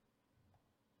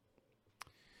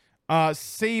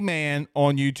 C-Man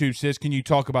on YouTube says, can you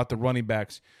talk about the running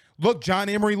backs? Look, John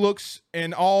Emery looks,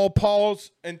 and all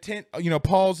Paul's intended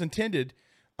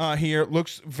here,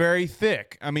 looks very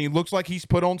thick. I mean, looks like he's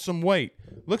put on some weight.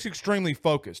 Looks extremely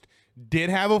focused. Did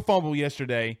have a fumble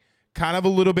yesterday. Kind of a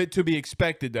little bit to be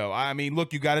expected, though. I mean,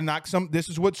 look, you got to knock some. This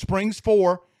is what spring's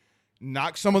for.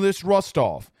 Knock some of this rust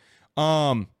off.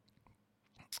 Cardell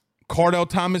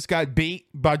Thomas got beat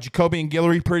by Jacobian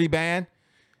Guillory pretty bad.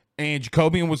 And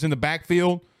Jacobian was in the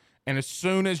backfield. And as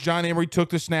soon as John Emery took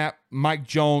the snap, Mike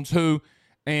Jones, and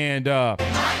Jacobian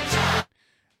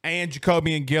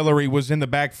Guillory was in the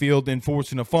backfield and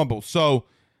forcing a fumble. So,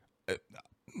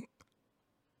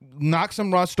 knock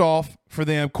some rust off for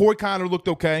them. Corey Conner looked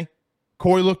okay.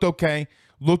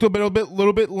 Looked a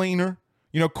little bit leaner.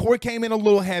 Corey came in a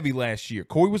little heavy last year.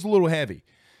 Corey was a little heavy.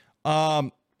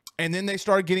 And then they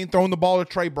started throwing the ball to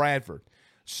Trey Bradford.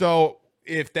 So,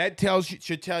 if that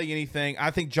should tell you anything, I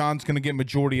think John's going to get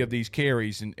majority of these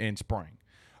carries in spring.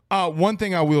 One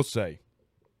thing I will say.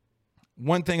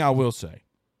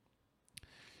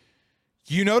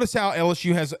 You notice how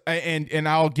LSU has, and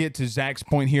I'll get to Zach's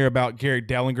point here about Garrett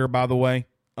Dellinger, by the way,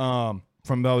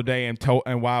 from the other day, and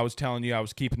why I was telling you I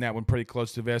was keeping that one pretty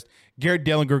close to the vest. Garrett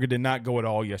Dellinger did not go at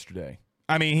all yesterday.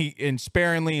 I mean, he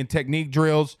sparingly in technique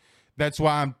drills. That's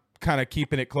why I'm kind of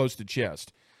keeping it close to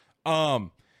chest.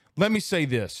 Let me say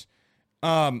this.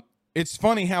 It's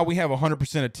funny how we have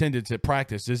 100% attendance at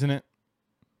practice, isn't it?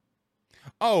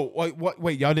 Oh,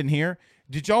 wait, y'all didn't hear?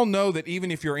 Did y'all know that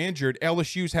even if you're injured,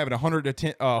 LSU's having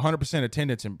 100%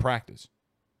 attendance in practice?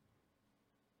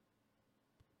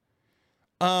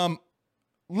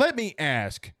 Let me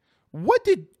ask,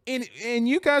 and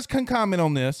you guys can comment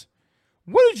on this,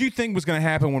 what did you think was going to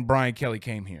happen when Brian Kelly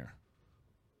came here?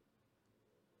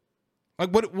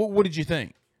 Like, what did you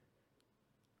think?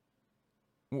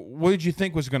 What did you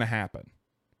think was going to happen?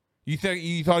 You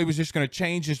thought he was just going to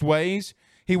change his ways?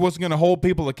 He wasn't going to hold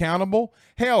people accountable?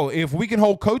 Hell, if we can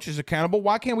hold coaches accountable,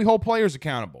 why can't we hold players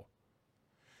accountable?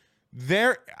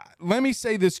 Let me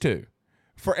say this too.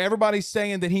 For everybody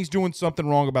saying that he's doing something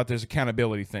wrong about this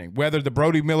accountability thing, whether the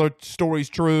Brody Miller story is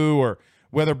true or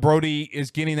whether Brody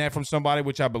is getting that from somebody,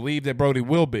 which I believe that Brody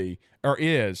will be or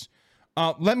is,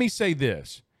 let me say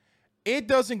this. It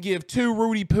doesn't give two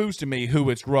Rudy Poos to me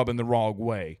who it's rubbing the wrong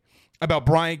way about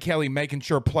Brian Kelly making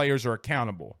sure players are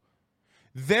accountable.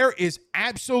 There is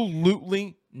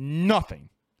absolutely nothing.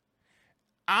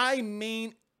 I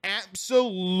mean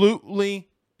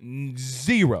absolutely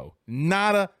zero,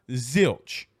 nada,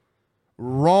 zilch,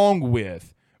 wrong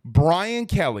with Brian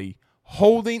Kelly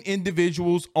holding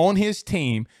individuals on his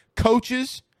team,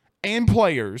 coaches and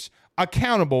players,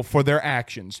 accountable for their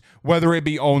actions, whether it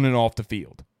be on and off the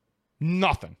field.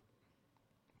 Nothing.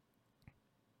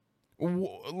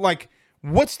 Like,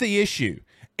 what's the issue?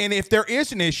 And if there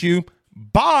is an issue,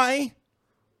 bye.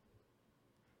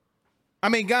 I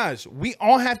mean, guys, we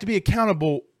all have to be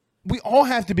accountable.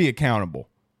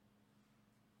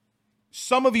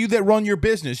 Some of you that run your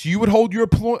business, you would hold your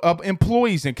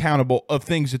employees accountable of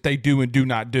things that they do and do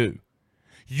not do.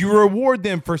 You reward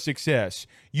them for success.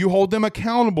 You hold them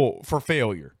accountable for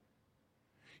failure.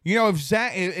 If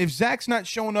Zach's not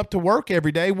showing up to work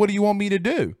every day, what do you want me to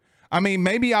do? I mean,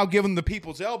 maybe I'll give him the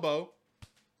people's elbow.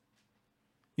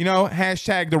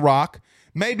 Hashtag The Rock.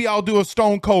 Maybe I'll do a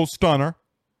Stone Cold Stunner.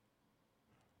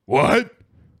 What?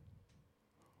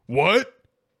 Maybe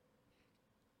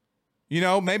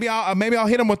I'll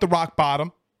hit him with the rock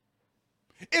bottom.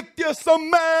 If you smell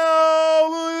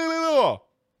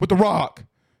what the Rock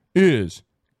is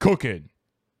cooking.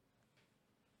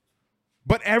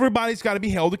 But everybody's got to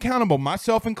be held accountable,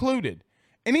 myself included.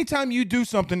 Anytime you do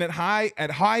something at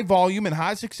high volume and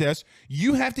high success,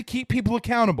 you have to keep people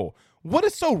accountable. What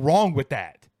is so wrong with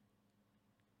that?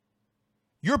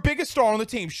 Your biggest star on the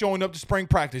team showing up to spring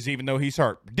practice even though he's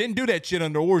hurt. Didn't do that shit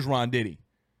under Orgeron, did he?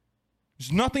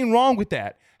 There's nothing wrong with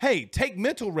that. Hey, take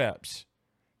mental reps.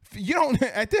 You don't,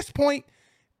 at this point,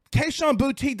 Kayshon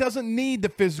Boutte doesn't need the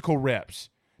physical reps.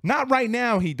 Not right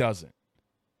now, he doesn't.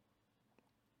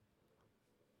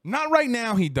 Not right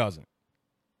now, he doesn't.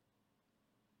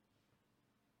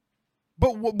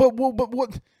 But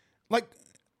what, like,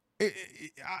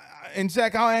 and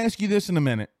Zach, I'll ask you this in a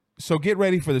minute, so get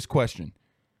ready for this question.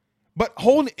 But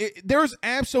there's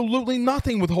absolutely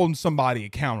nothing with holding somebody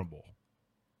accountable.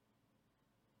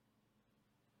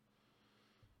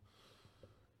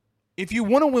 If you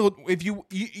want to, if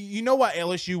you know why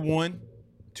LSU won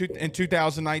in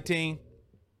 2019?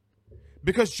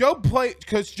 Because Joe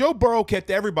Burrow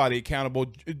kept everybody accountable,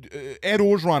 Ed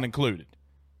Orgeron included.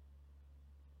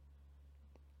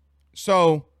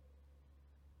 So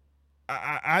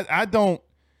I don't,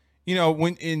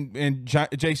 when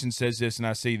Jason says this and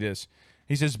I see this,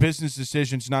 he says business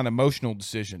decisions, not emotional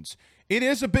decisions. It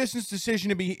is a business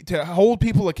decision to hold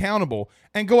people accountable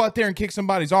and go out there and kick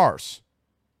somebody's arse.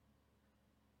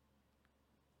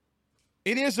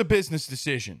 It is a business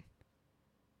decision.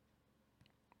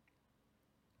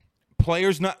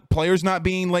 Players not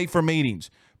being late for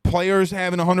meetings. Players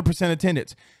having 100%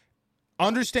 attendance.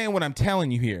 Understand what I'm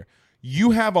telling you here.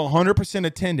 You have 100%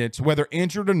 attendance, whether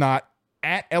injured or not,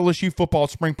 at LSU football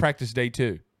spring practice day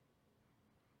 2.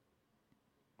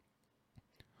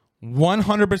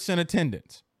 100%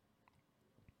 attendance.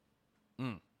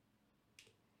 And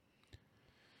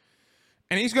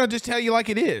he's going to just tell you like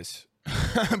it is.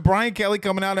 Brian Kelly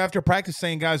coming out after practice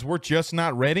saying, guys, we're just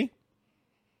not ready.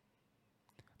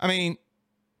 I mean,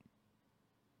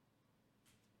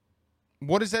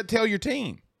 what does that tell your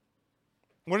team?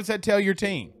 What does that tell your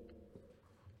team?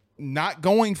 Not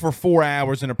going for 4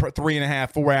 hours and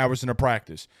 3.5, 4 hours in a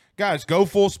practice. Guys, go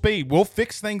full speed. We'll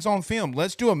fix things on film.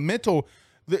 Let's do a mental.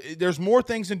 There's more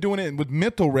things than doing it with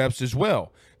mental reps as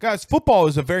well. Guys, football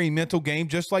is a very mental game,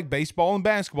 just like baseball and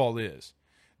basketball is.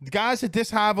 The guys at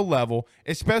this high of a level,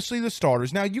 especially the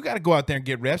starters. Now, you got to go out there and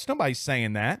get reps. Nobody's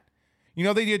saying that.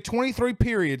 They did 23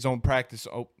 periods on practice.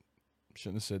 Oh,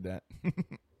 shouldn't have said that.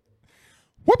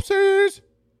 Whoopsies.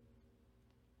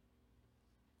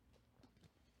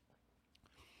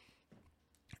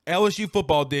 LSU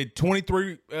football did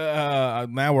 23.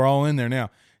 Now we're all in there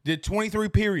now. Did 23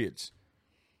 periods.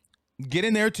 Get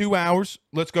in there 2 hours.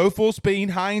 Let's go full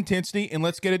speed, high intensity, and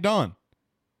let's get it done.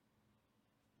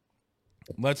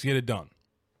 Let's get it done.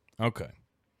 Okay.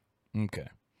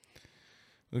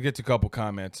 We'll get to a couple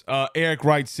comments. Eric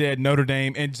Wright said Notre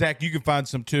Dame, and Zach, you can find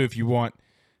some too if you want.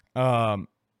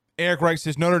 Eric Wright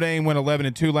says Notre Dame went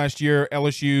 11-2 last year.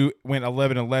 LSU went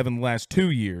 11-11 the last 2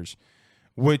 years.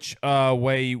 Which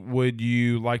way would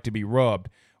you like to be rubbed?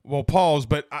 Well, pause.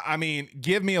 But I mean,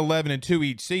 give me 11-2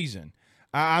 each season.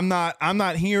 I'm not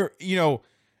here.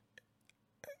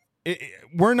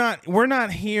 We're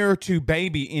not here to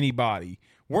baby anybody.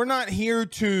 We're not here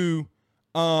to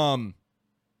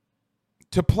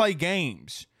play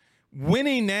games.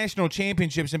 Winning national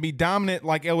championships and be dominant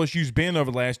like LSU's been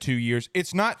over the last 2 years.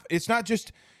 It's not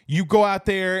just you go out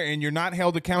there and you're not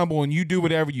held accountable and you do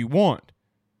whatever you want.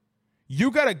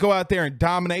 You got to go out there and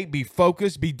dominate, be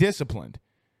focused, be disciplined.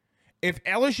 If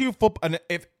LSU football,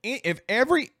 if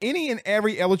any and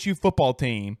every LSU football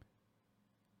team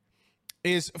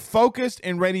is focused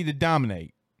and ready to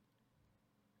dominate,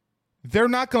 they're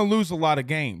not going to lose a lot of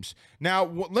games. Now,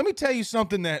 let me tell you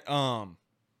something that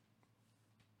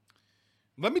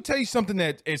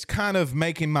is kind of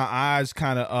making my eyes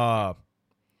kind of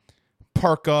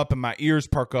perk up and my ears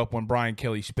perk up when Brian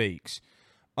Kelly speaks.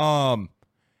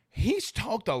 He's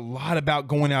talked a lot about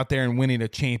going out there and winning a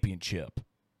championship.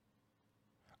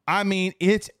 I mean,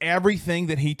 it's everything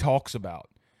that he talks about.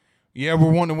 Yeah, we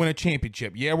want to win a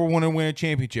championship. Yeah, we want to win a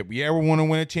championship. Yeah, we want to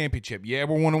win a championship. Yeah,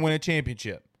 we want to win a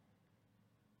championship.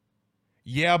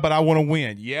 Yeah, but I want to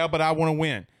win. Yeah, but I want to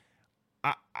win.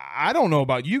 I don't know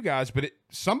about you guys, but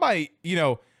somebody,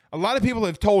 a lot of people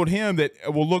have told him that,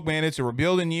 well, look, man, it's a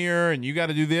rebuilding year, and you got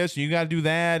to do this, and you got to do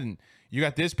that, and you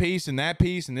got this piece and that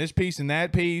piece and this piece and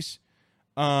that piece.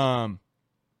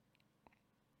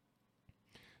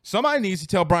 Somebody needs to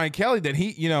tell Brian Kelly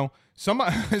that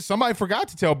somebody forgot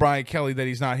to tell Brian Kelly that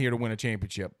he's not here to win a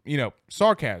championship.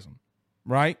 Sarcasm,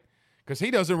 right? Because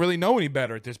he doesn't really know any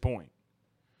better at this point.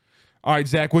 All right,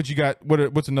 Zach, what you got?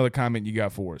 What's another comment you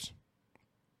got for us?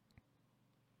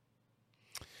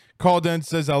 Carl Dunn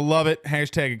says, I love it.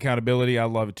 Hashtag accountability. I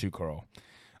love it too, Carl.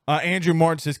 Andrew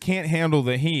Martin says, can't handle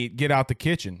the heat. Get out the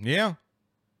kitchen. Yeah.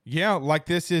 Yeah. Like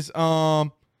this is Guy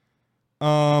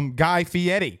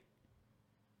Fieri.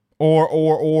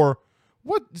 Or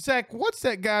what, Zach, what's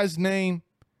that guy's name?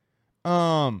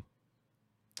 The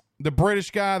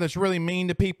British guy that's really mean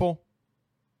to people.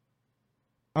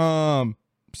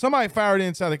 Somebody fired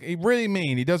inside. He's really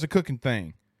mean. He does a cooking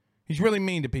thing. He's really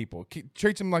mean to people.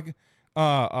 Treats them like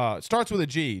starts with a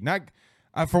G. Not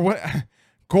for what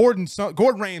Gordon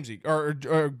Ramsay or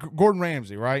Gordon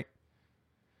Ramsay, right?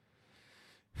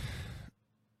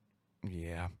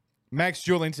 Yeah. Max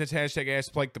Julian says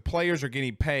 #AskBlake. The players are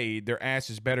getting paid. Their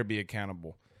asses better be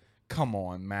accountable. Come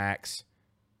on, Max.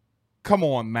 Come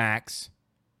on, Max.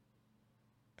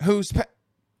 Who's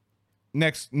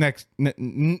next? Max.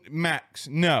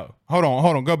 No. Hold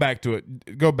on. Go back to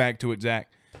it,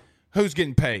 Zach. Who's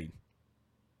getting paid?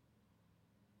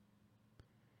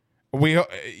 I'm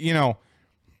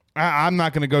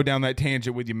not going to go down that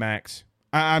tangent with you, Max.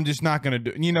 I'm just not going to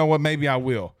do. You know what? Maybe I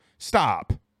will.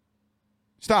 Stop.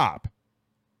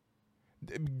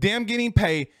 Them getting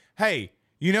paid. Hey,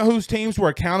 you know whose teams were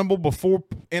accountable before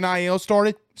NIL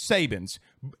started? Saban's.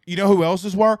 You know who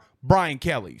else's were? Brian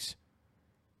Kelly's.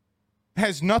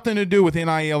 Has nothing to do with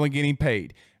NIL and getting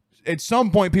paid. At some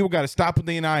point, people got to stop with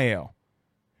the NIL.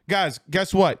 Guys,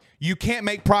 guess what? You can't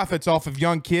make profits off of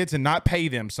young kids and not pay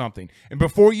them something. And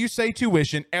before you say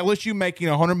tuition, LSU making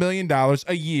 $100 million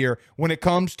a year when it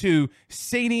comes to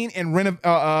seating and when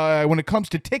it comes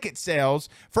to ticket sales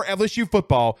for LSU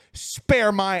football,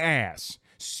 spare my ass.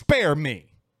 Spare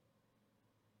me.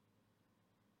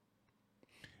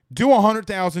 Do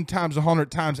 100,000 times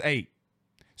 100 times 8.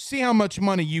 See how much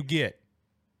money you get.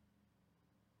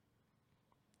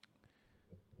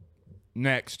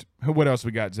 Next, what else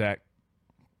we got, Zach?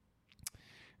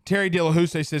 Terry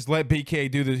Dillahuse says, let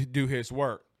BK do his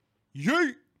work.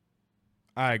 Yeet.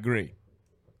 I agree.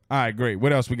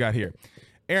 What else we got here?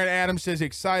 Aaron Adams says,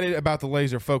 excited about the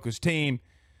laser-focused team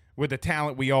with the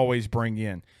talent we always bring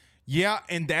in. Yeah,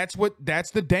 and that's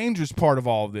the dangerous part of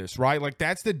all of this, right? Like,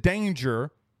 that's the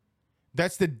danger.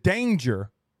 That's the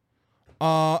danger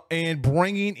in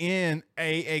bringing in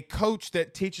a coach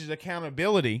that teaches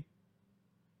accountability.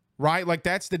 Right? Like,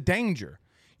 that's the danger.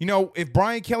 You know, if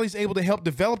Brian Kelly's able to help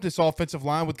develop this offensive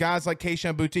line with guys like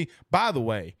Kayshon Boutte, by the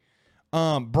way,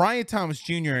 Brian Thomas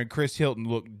Jr. and Chris Hilton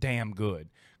look damn good.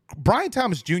 Brian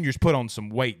Thomas Jr.'s put on some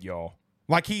weight, y'all.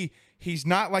 Like, he's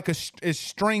not like as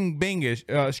string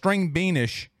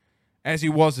beanish as he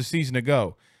was a season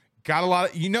ago. Got a lot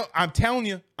of, I'm telling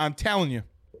you,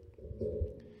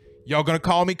 y'all gonna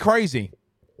call me crazy.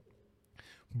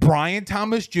 Brian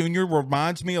Thomas Jr.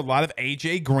 reminds me a lot of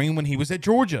A.J. Green when he was at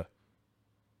Georgia.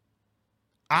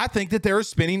 I think that they're a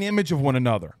spinning image of one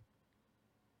another.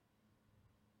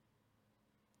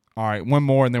 All right, one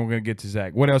more, and then we're going to get to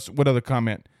Zach. What else? What other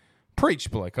comment?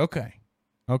 Preach, Blake. Okay.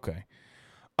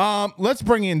 Let's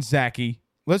bring in Zachy.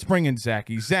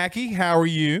 Zachy, how are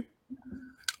you?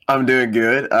 I'm doing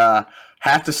good.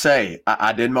 Have to say,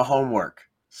 I did my homework.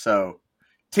 So,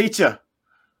 teacher,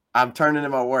 I'm turning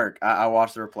in my work. I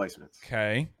watched the replacements.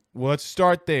 Okay. Well, let's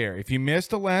start there. If you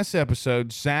missed the last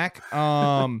episode, Zach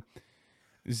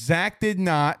did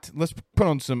not. Let's put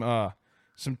on some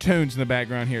tunes in the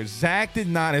background here. Zach did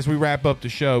not, as we wrap up the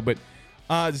show, but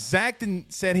Zach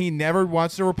said he never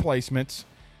watched the replacements.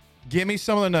 Give me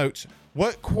some of the notes.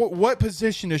 What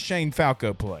position does Shane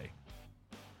Falco play?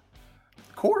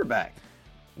 Quarterback.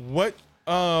 What?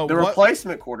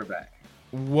 Replacement quarterback.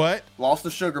 What? Lost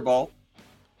the Sugar Bowl.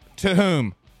 To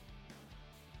whom?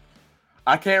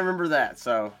 I can't remember that,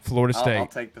 so Florida State. I'll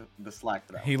take the slack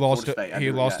for that. He lost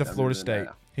to Florida State.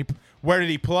 Where did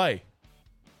he play?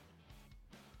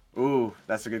 Ooh,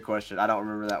 that's a good question. I don't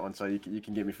remember that one, so you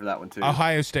can get me for that one too.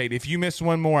 Ohio State. If you miss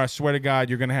one more, I swear to God,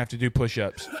 you're going to have to do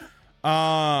push-ups.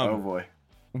 Oh boy.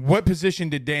 What position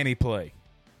did Danny play?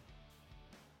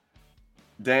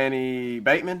 Danny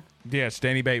Bateman? Yes,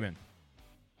 Danny Bateman.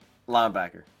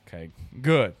 Linebacker. Okay,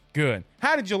 good.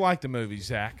 How did you like the movie,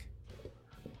 Zach?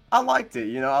 I liked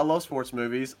it. I love sports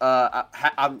movies.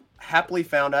 I'm happily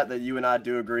found out that you and I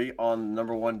do agree on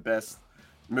number one best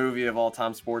movie of all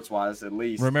time, sports-wise, at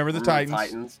least. Remember the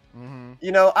Titans.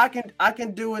 Mm-hmm. I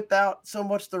can do without so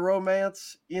much the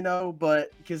romance,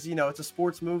 but because it's a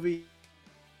sports movie.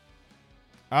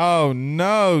 Oh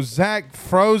no, Zach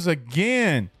froze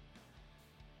again.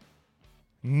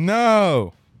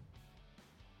 No.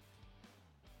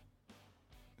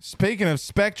 Speaking of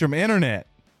Spectrum Internet.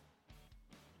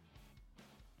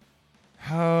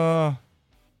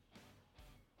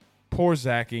 Poor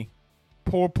Zachy.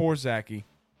 Poor Zachy.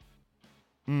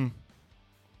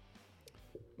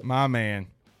 My man.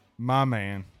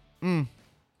 All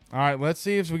right, let's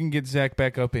see if we can get Zach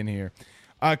back up in here.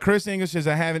 Chris English says,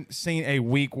 I haven't seen a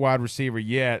weak wide receiver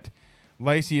yet.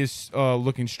 Lacey is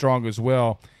looking strong as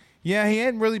well. Yeah, he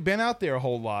hadn't really been out there a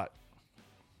whole lot.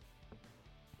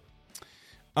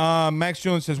 Max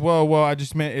Jones says, well, I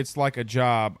just meant it's like a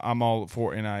job. I'm all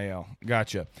for NIL.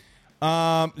 Gotcha.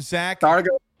 Zach.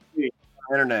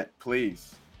 Internet,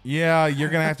 please. Yeah, you're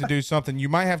going to have to do something. You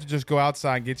might have to just go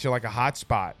outside and get you like a hot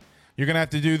spot. You're going to have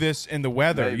to do this in the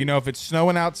weather. Maybe. You know, if it's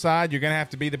snowing outside, you're going to have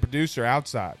to be the producer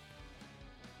outside.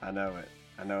 I know it.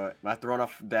 I have to run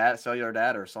off cellular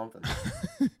data or something.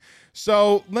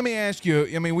 So let me ask you,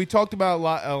 I mean, we talked about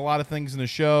a lot of things in the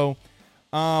show.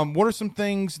 What are some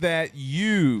things that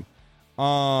you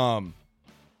have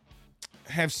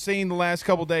seen the last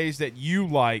couple days that you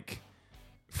like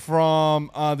from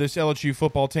this LSU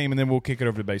football team, and then we'll kick it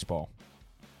over to baseball?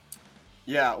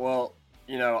 Yeah, well,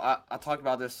 you know, I talked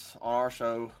about this on our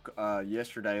show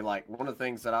yesterday. Like, one of the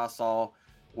things that I saw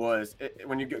was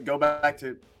when you go back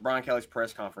to Brian Kelly's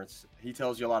press conference, he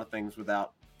tells you a lot of things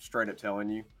without straight up telling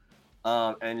you.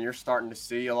 And you're starting to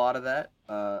see a lot of that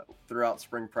throughout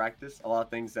spring practice, a lot of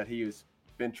things that he has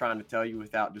been trying to tell you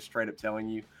without just straight up telling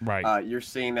you. Right. You're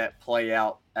seeing that play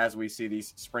out as we see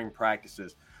these spring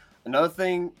practices. Another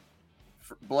thing,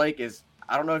 for Blake, is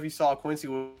I don't know if you saw Quincy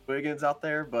Wiggins out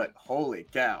there, but holy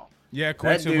cow. Yeah,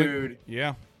 Quincy. That dude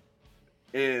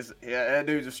that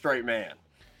dude's a straight man.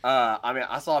 I mean,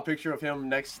 I saw a picture of him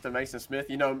next to Mason Smith.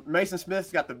 You know, Mason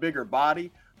Smith's got the bigger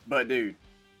body, but dude,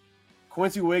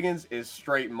 Quincy Wiggins is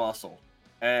straight muscle,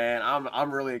 and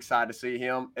I'm really excited to see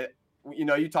him. You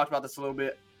know, you talked about this a little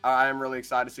bit. I am really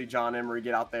excited to see John Emery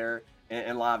get out there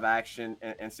in live action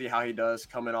and see how he does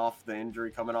coming off the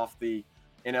injury, coming off the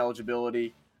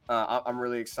ineligibility. I'm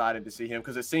really excited to see him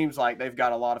because it seems like they've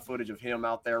got a lot of footage of him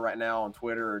out there right now on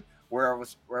Twitter or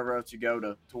wherever else you go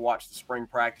to watch the spring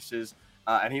practices,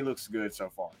 and he looks good so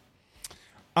far.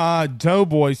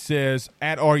 Doughboy says,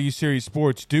 at RU Series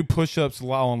Sports, do push-ups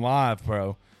on live,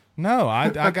 bro. No,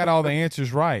 I got all the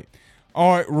answers right.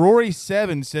 All right,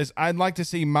 Rory7 says, I'd like to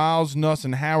see Miles, Nuss,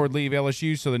 and Howard leave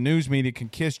LSU so the news media can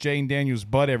kiss Jayden Daniels'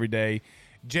 butt every day.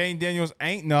 Jayden Daniels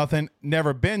ain't nothing,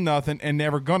 never been nothing, and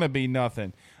never going to be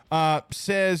nothing.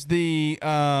 Says the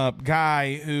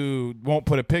guy who won't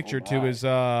put a picture to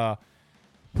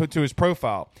his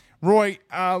profile. Roy,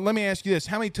 let me ask you this.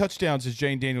 How many touchdowns has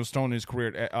Jayden Daniels thrown in his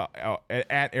career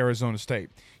at Arizona State?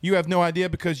 You have no idea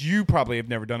because you probably have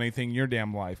never done anything in your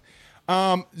damn life.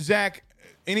 Zach,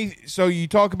 so you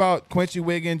talk about Quincy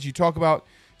Wiggins, you talk about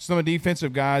some of the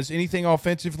defensive guys. Anything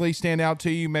offensively stand out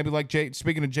to you? Maybe like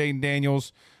speaking of Jayden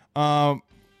Daniels,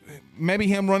 maybe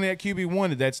him running at QB1,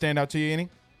 did that stand out to you any?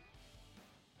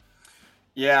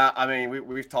 Yeah, I mean,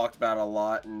 we've talked about it a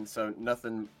lot, and so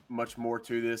nothing much more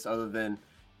to this other than,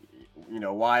 you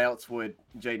know, why else would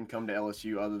Jayden come to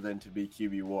LSU other than to be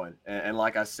QB1? And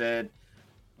like I said,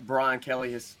 Brian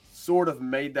Kelly has sort of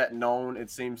made that known,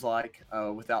 it seems like,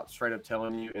 without straight up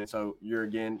telling you. And so you're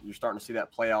starting to see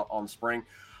that play out on spring.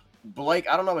 Blake,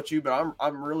 I don't know about you, but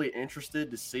I'm really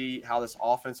interested to see how this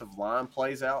offensive line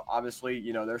plays out. Obviously,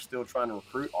 you know, they're still trying to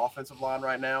recruit offensive line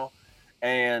right now.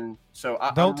 And so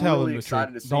I'm really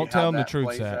excited to see how that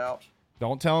plays out.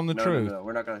 Don't tell him the truth. No,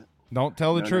 we're not going to. Don't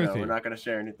tell the truth. No, we're not going to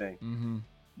share anything. Mm-hmm.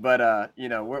 But, you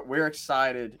know, we're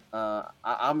excited.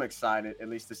 I'm excited at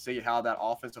least to see how that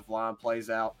offensive line plays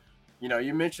out. You know,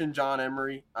 you mentioned John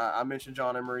Emery. I mentioned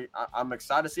John Emery. I'm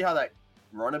excited to see how that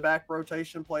running back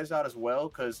rotation plays out as well,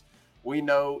 because we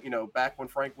know, you know, back when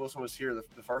Frank Wilson was here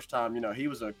the first time, you know, he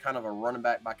was a kind of a running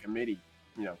back by committee,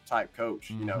 you know, type coach.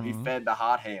 Mm-hmm. You know, he fed the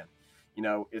hot hand. You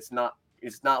know, it's not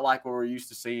like what we're used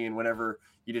to seeing whenever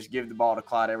you just give the ball to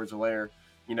Clyde Edwards-Helaire,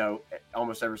 you know,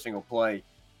 almost every single play.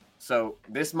 So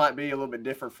this might be a little bit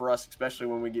different for us, especially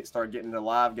when we start getting into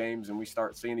live games and we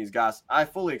start seeing these guys. I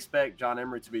fully expect John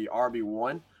Emery to be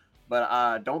RB1,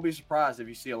 but don't be surprised if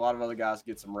you see a lot of other guys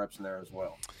get some reps in there as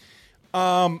well.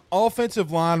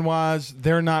 Offensive line-wise,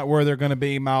 they're not where they're going to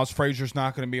be. Miles Frazier's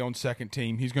not going to be on second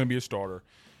team. He's going to be a starter.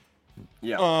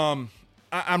 Yeah.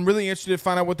 I'm really interested to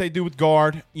find out what they do with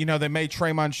guard. You know, they made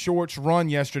Tremont Shorts run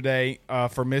yesterday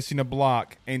for missing a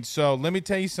block. And so let me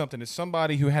tell you something. As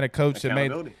somebody who had a coach that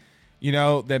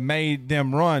made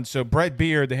them run. So Brett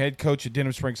Beard, the head coach at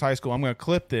Denham Springs High School, I'm going to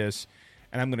clip this,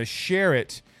 and I'm going to share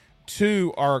it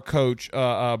to our coach,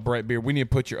 Brett Beard. We need to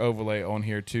put your overlay on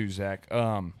here too, Zach. But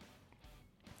I'm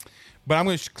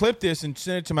going to clip this and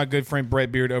send it to my good friend Brett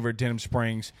Beard over at Denham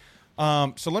Springs.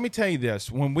 So let me tell you this.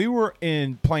 When we were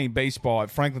playing baseball at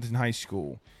Franklinton High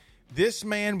School, this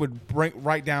man would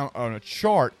write down on a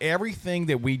chart everything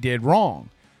that we did wrong.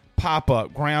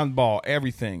 Pop-up, ground ball,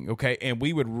 everything, okay? And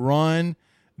we would run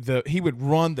he would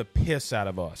run the piss out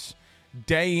of us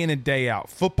day in and day out,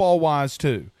 football-wise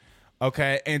too,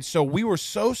 okay? And so we were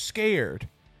so scared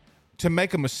to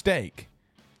make a mistake,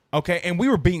 okay? And we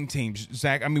were beating teams,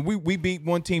 Zach. I mean, we beat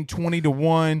one team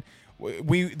 20-1.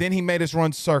 Then he made us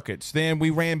run circuits. Then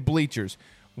we ran bleachers.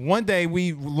 One day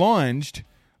we lunged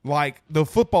like the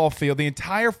football field, the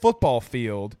entire football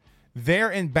field,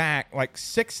 there and back like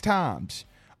 6 times,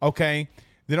 okay?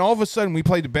 Then all of a sudden we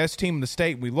played the best team in the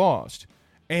state and we lost.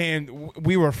 And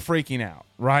we were freaking out,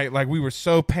 right? Like we were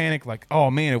so panicked, like, oh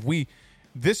man,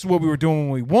 this is what we were doing when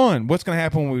we won. What's going to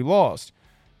happen when we lost?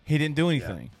 He didn't do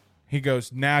anything. Yeah. He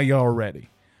goes, now y'all are ready.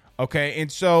 Okay, and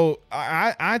so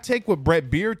I take what Brett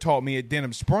Beard taught me at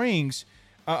Denham Springs,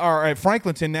 or at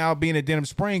Franklinton, now being at Denham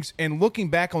Springs, and looking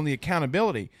back on the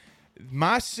accountability.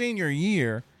 My senior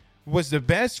year was the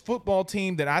best football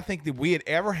team that I think that we had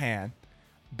ever had,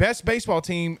 best baseball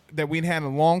team that we'd had in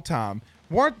a long time.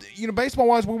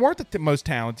 Baseball-wise, we weren't the most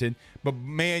talented, but,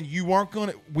 man,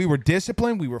 we were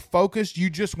disciplined, we were focused, you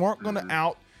just weren't going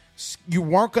to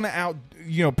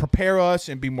prepare us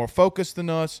and be more focused than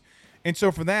us. And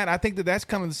so for that, I think that's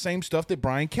kind of the same stuff that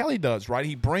Brian Kelly does, right?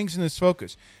 He brings in this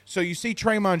focus. So you see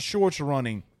Tremont Shorts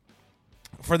running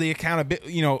for the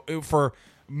accountability, for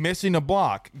missing a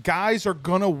block. Guys are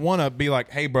going to want to be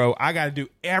like, hey, bro, I got to do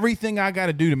everything I got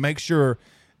to do to make sure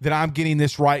that I'm getting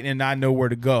this right and I know where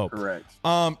to go. Correct.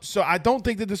 So I don't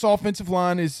think that this offensive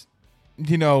line is,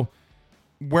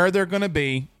 where they're going to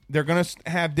be. They're going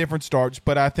to have different starts,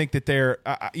 but I think that they're,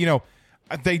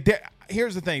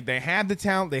 here's the thing. They have the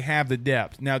talent. They have the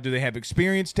depth. Now, do they have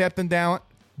experience, depth, and talent?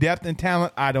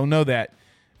 I don't know that,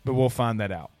 but we'll find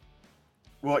that out.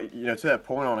 Well, to that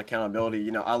point on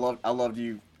accountability, I loved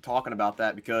you talking about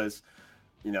that because,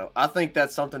 I think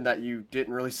that's something that you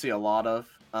didn't really see a lot of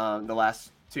the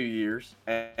last 2 years,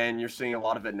 and you're seeing a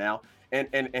lot of it now.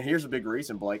 And here's a big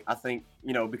reason, Blake. I think,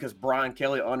 because Brian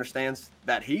Kelly understands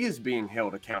that he is being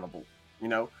held accountable.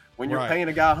 When you're paying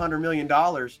a guy $100 million,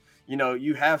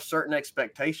 you have certain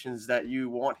expectations that you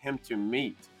want him to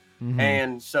meet. Mm-hmm.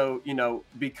 And so,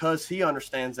 because he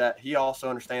understands that, he also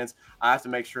understands I have to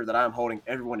make sure that I'm holding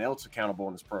everyone else accountable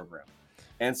in this program.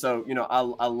 And so,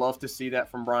 I love to see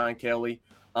that from Brian Kelly.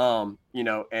 And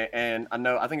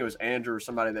I think it was Andrew or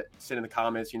somebody that said in the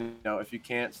comments, if you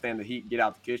can't stand the heat, get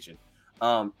out the kitchen.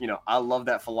 I love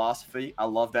that philosophy. I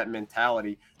love that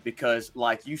mentality because,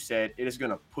 like you said, it is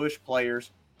going to push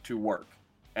players to work.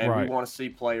 And we want to see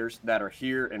players that are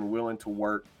here and willing to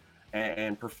work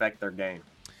and perfect their game.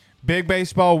 Big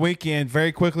baseball weekend.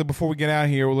 Very quickly before we get out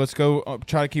of here, let's go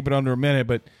try to keep it under a minute.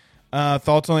 But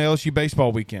thoughts on the LSU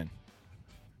baseball weekend?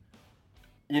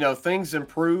 Things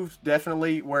improved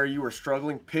definitely where you were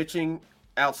struggling. Pitching,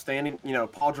 outstanding.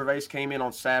 Paul Gervais came in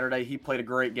on Saturday. He played a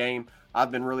great game. I've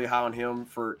been really high on him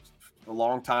for a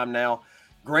long time now.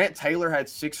 Grant Taylor had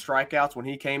 6 strikeouts when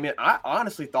he came in. I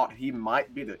honestly thought he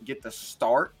might get the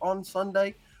start on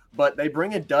Sunday, but they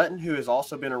bring in Dutton, who has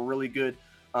also been a really good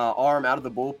arm out of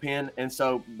the bullpen. And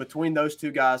so between those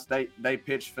two guys, they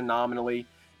pitched phenomenally.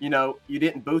 You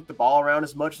didn't boot the ball around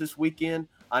as much this weekend.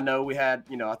 I know we had,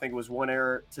 I think it was 1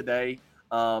 error today.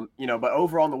 But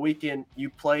overall on the weekend, you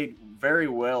played very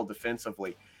well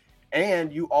defensively.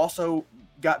 And you also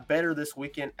got better this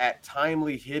weekend at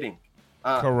timely hitting.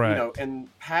 Correct. In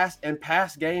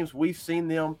past games, we've seen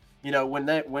them. When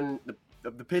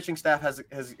the pitching staff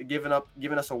has given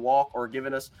us a walk or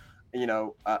given us,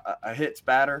 a hits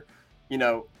batter,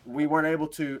 we weren't able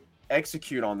to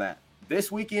execute on that.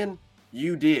 This weekend,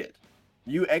 you did.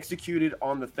 You executed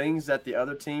on the things that the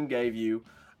other team gave you,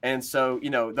 and so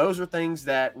those are things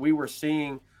that we were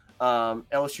seeing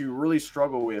LSU really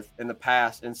struggle with in the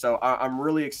past, and so I'm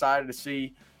really excited to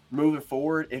see moving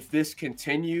forward if this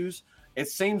continues. It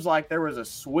seems like there was a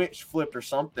switch flipped or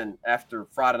something after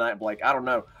Friday night, Blake. I don't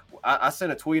know. I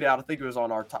sent a tweet out. I think it was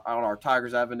on our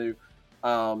Tigers Avenue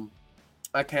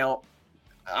account.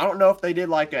 I don't know if they did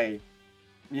like a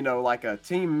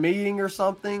team meeting or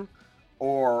something,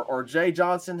 or Jay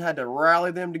Johnson had to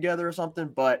rally them together or something,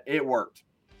 but it worked.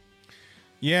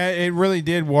 Yeah, it really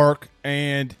did work,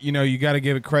 and you got to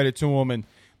give it credit to them. And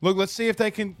look, let's see if they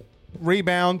can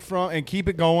rebound from and keep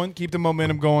it going, keep the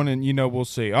momentum going, and we'll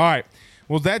see. All right.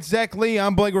 Well, that's Zach Lee.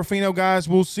 I'm Blake Ruffino, guys.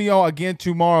 We'll see y'all again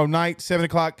tomorrow night, 7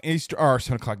 o'clock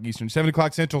Eastern, 7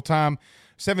 o'clock Central Time,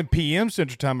 7 p.m.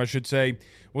 Central Time, I should say.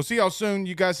 We'll see y'all soon.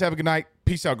 You guys have a good night.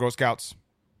 Peace out, Girl Scouts.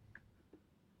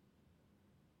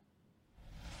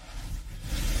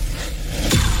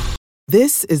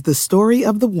 This is the story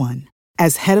of the one.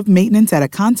 As head of maintenance at a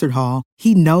concert hall,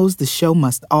 he knows the show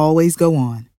must always go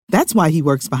on. That's why he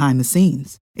works behind the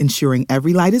scenes, ensuring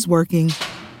every light is working,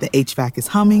 the HVAC is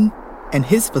humming, and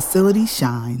his facility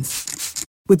shines.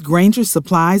 With Grainger's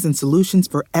supplies and solutions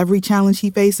for every challenge he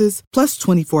faces, plus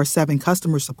 24/7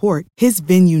 customer support, his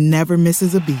venue never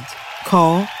misses a beat.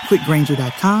 Call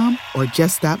quickgrainger.com or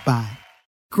just stop by.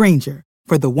 Grainger,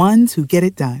 for the ones who get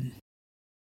it done.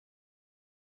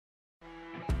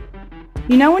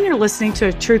 You know when you're listening to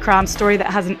a true crime story that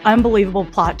has an unbelievable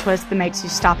plot twist that makes you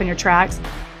stop in your tracks?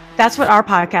 That's what our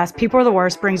podcast, People Are the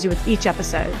Worst, brings you with each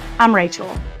episode. I'm Rachel.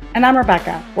 And I'm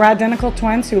Rebecca. We're identical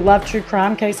twins who love true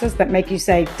crime cases that make you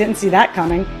say, didn't see that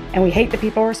coming, and we hate the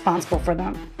people responsible for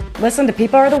them. Listen to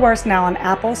People Are the Worst now on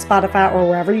Apple, Spotify, or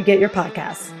wherever you get your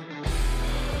podcasts.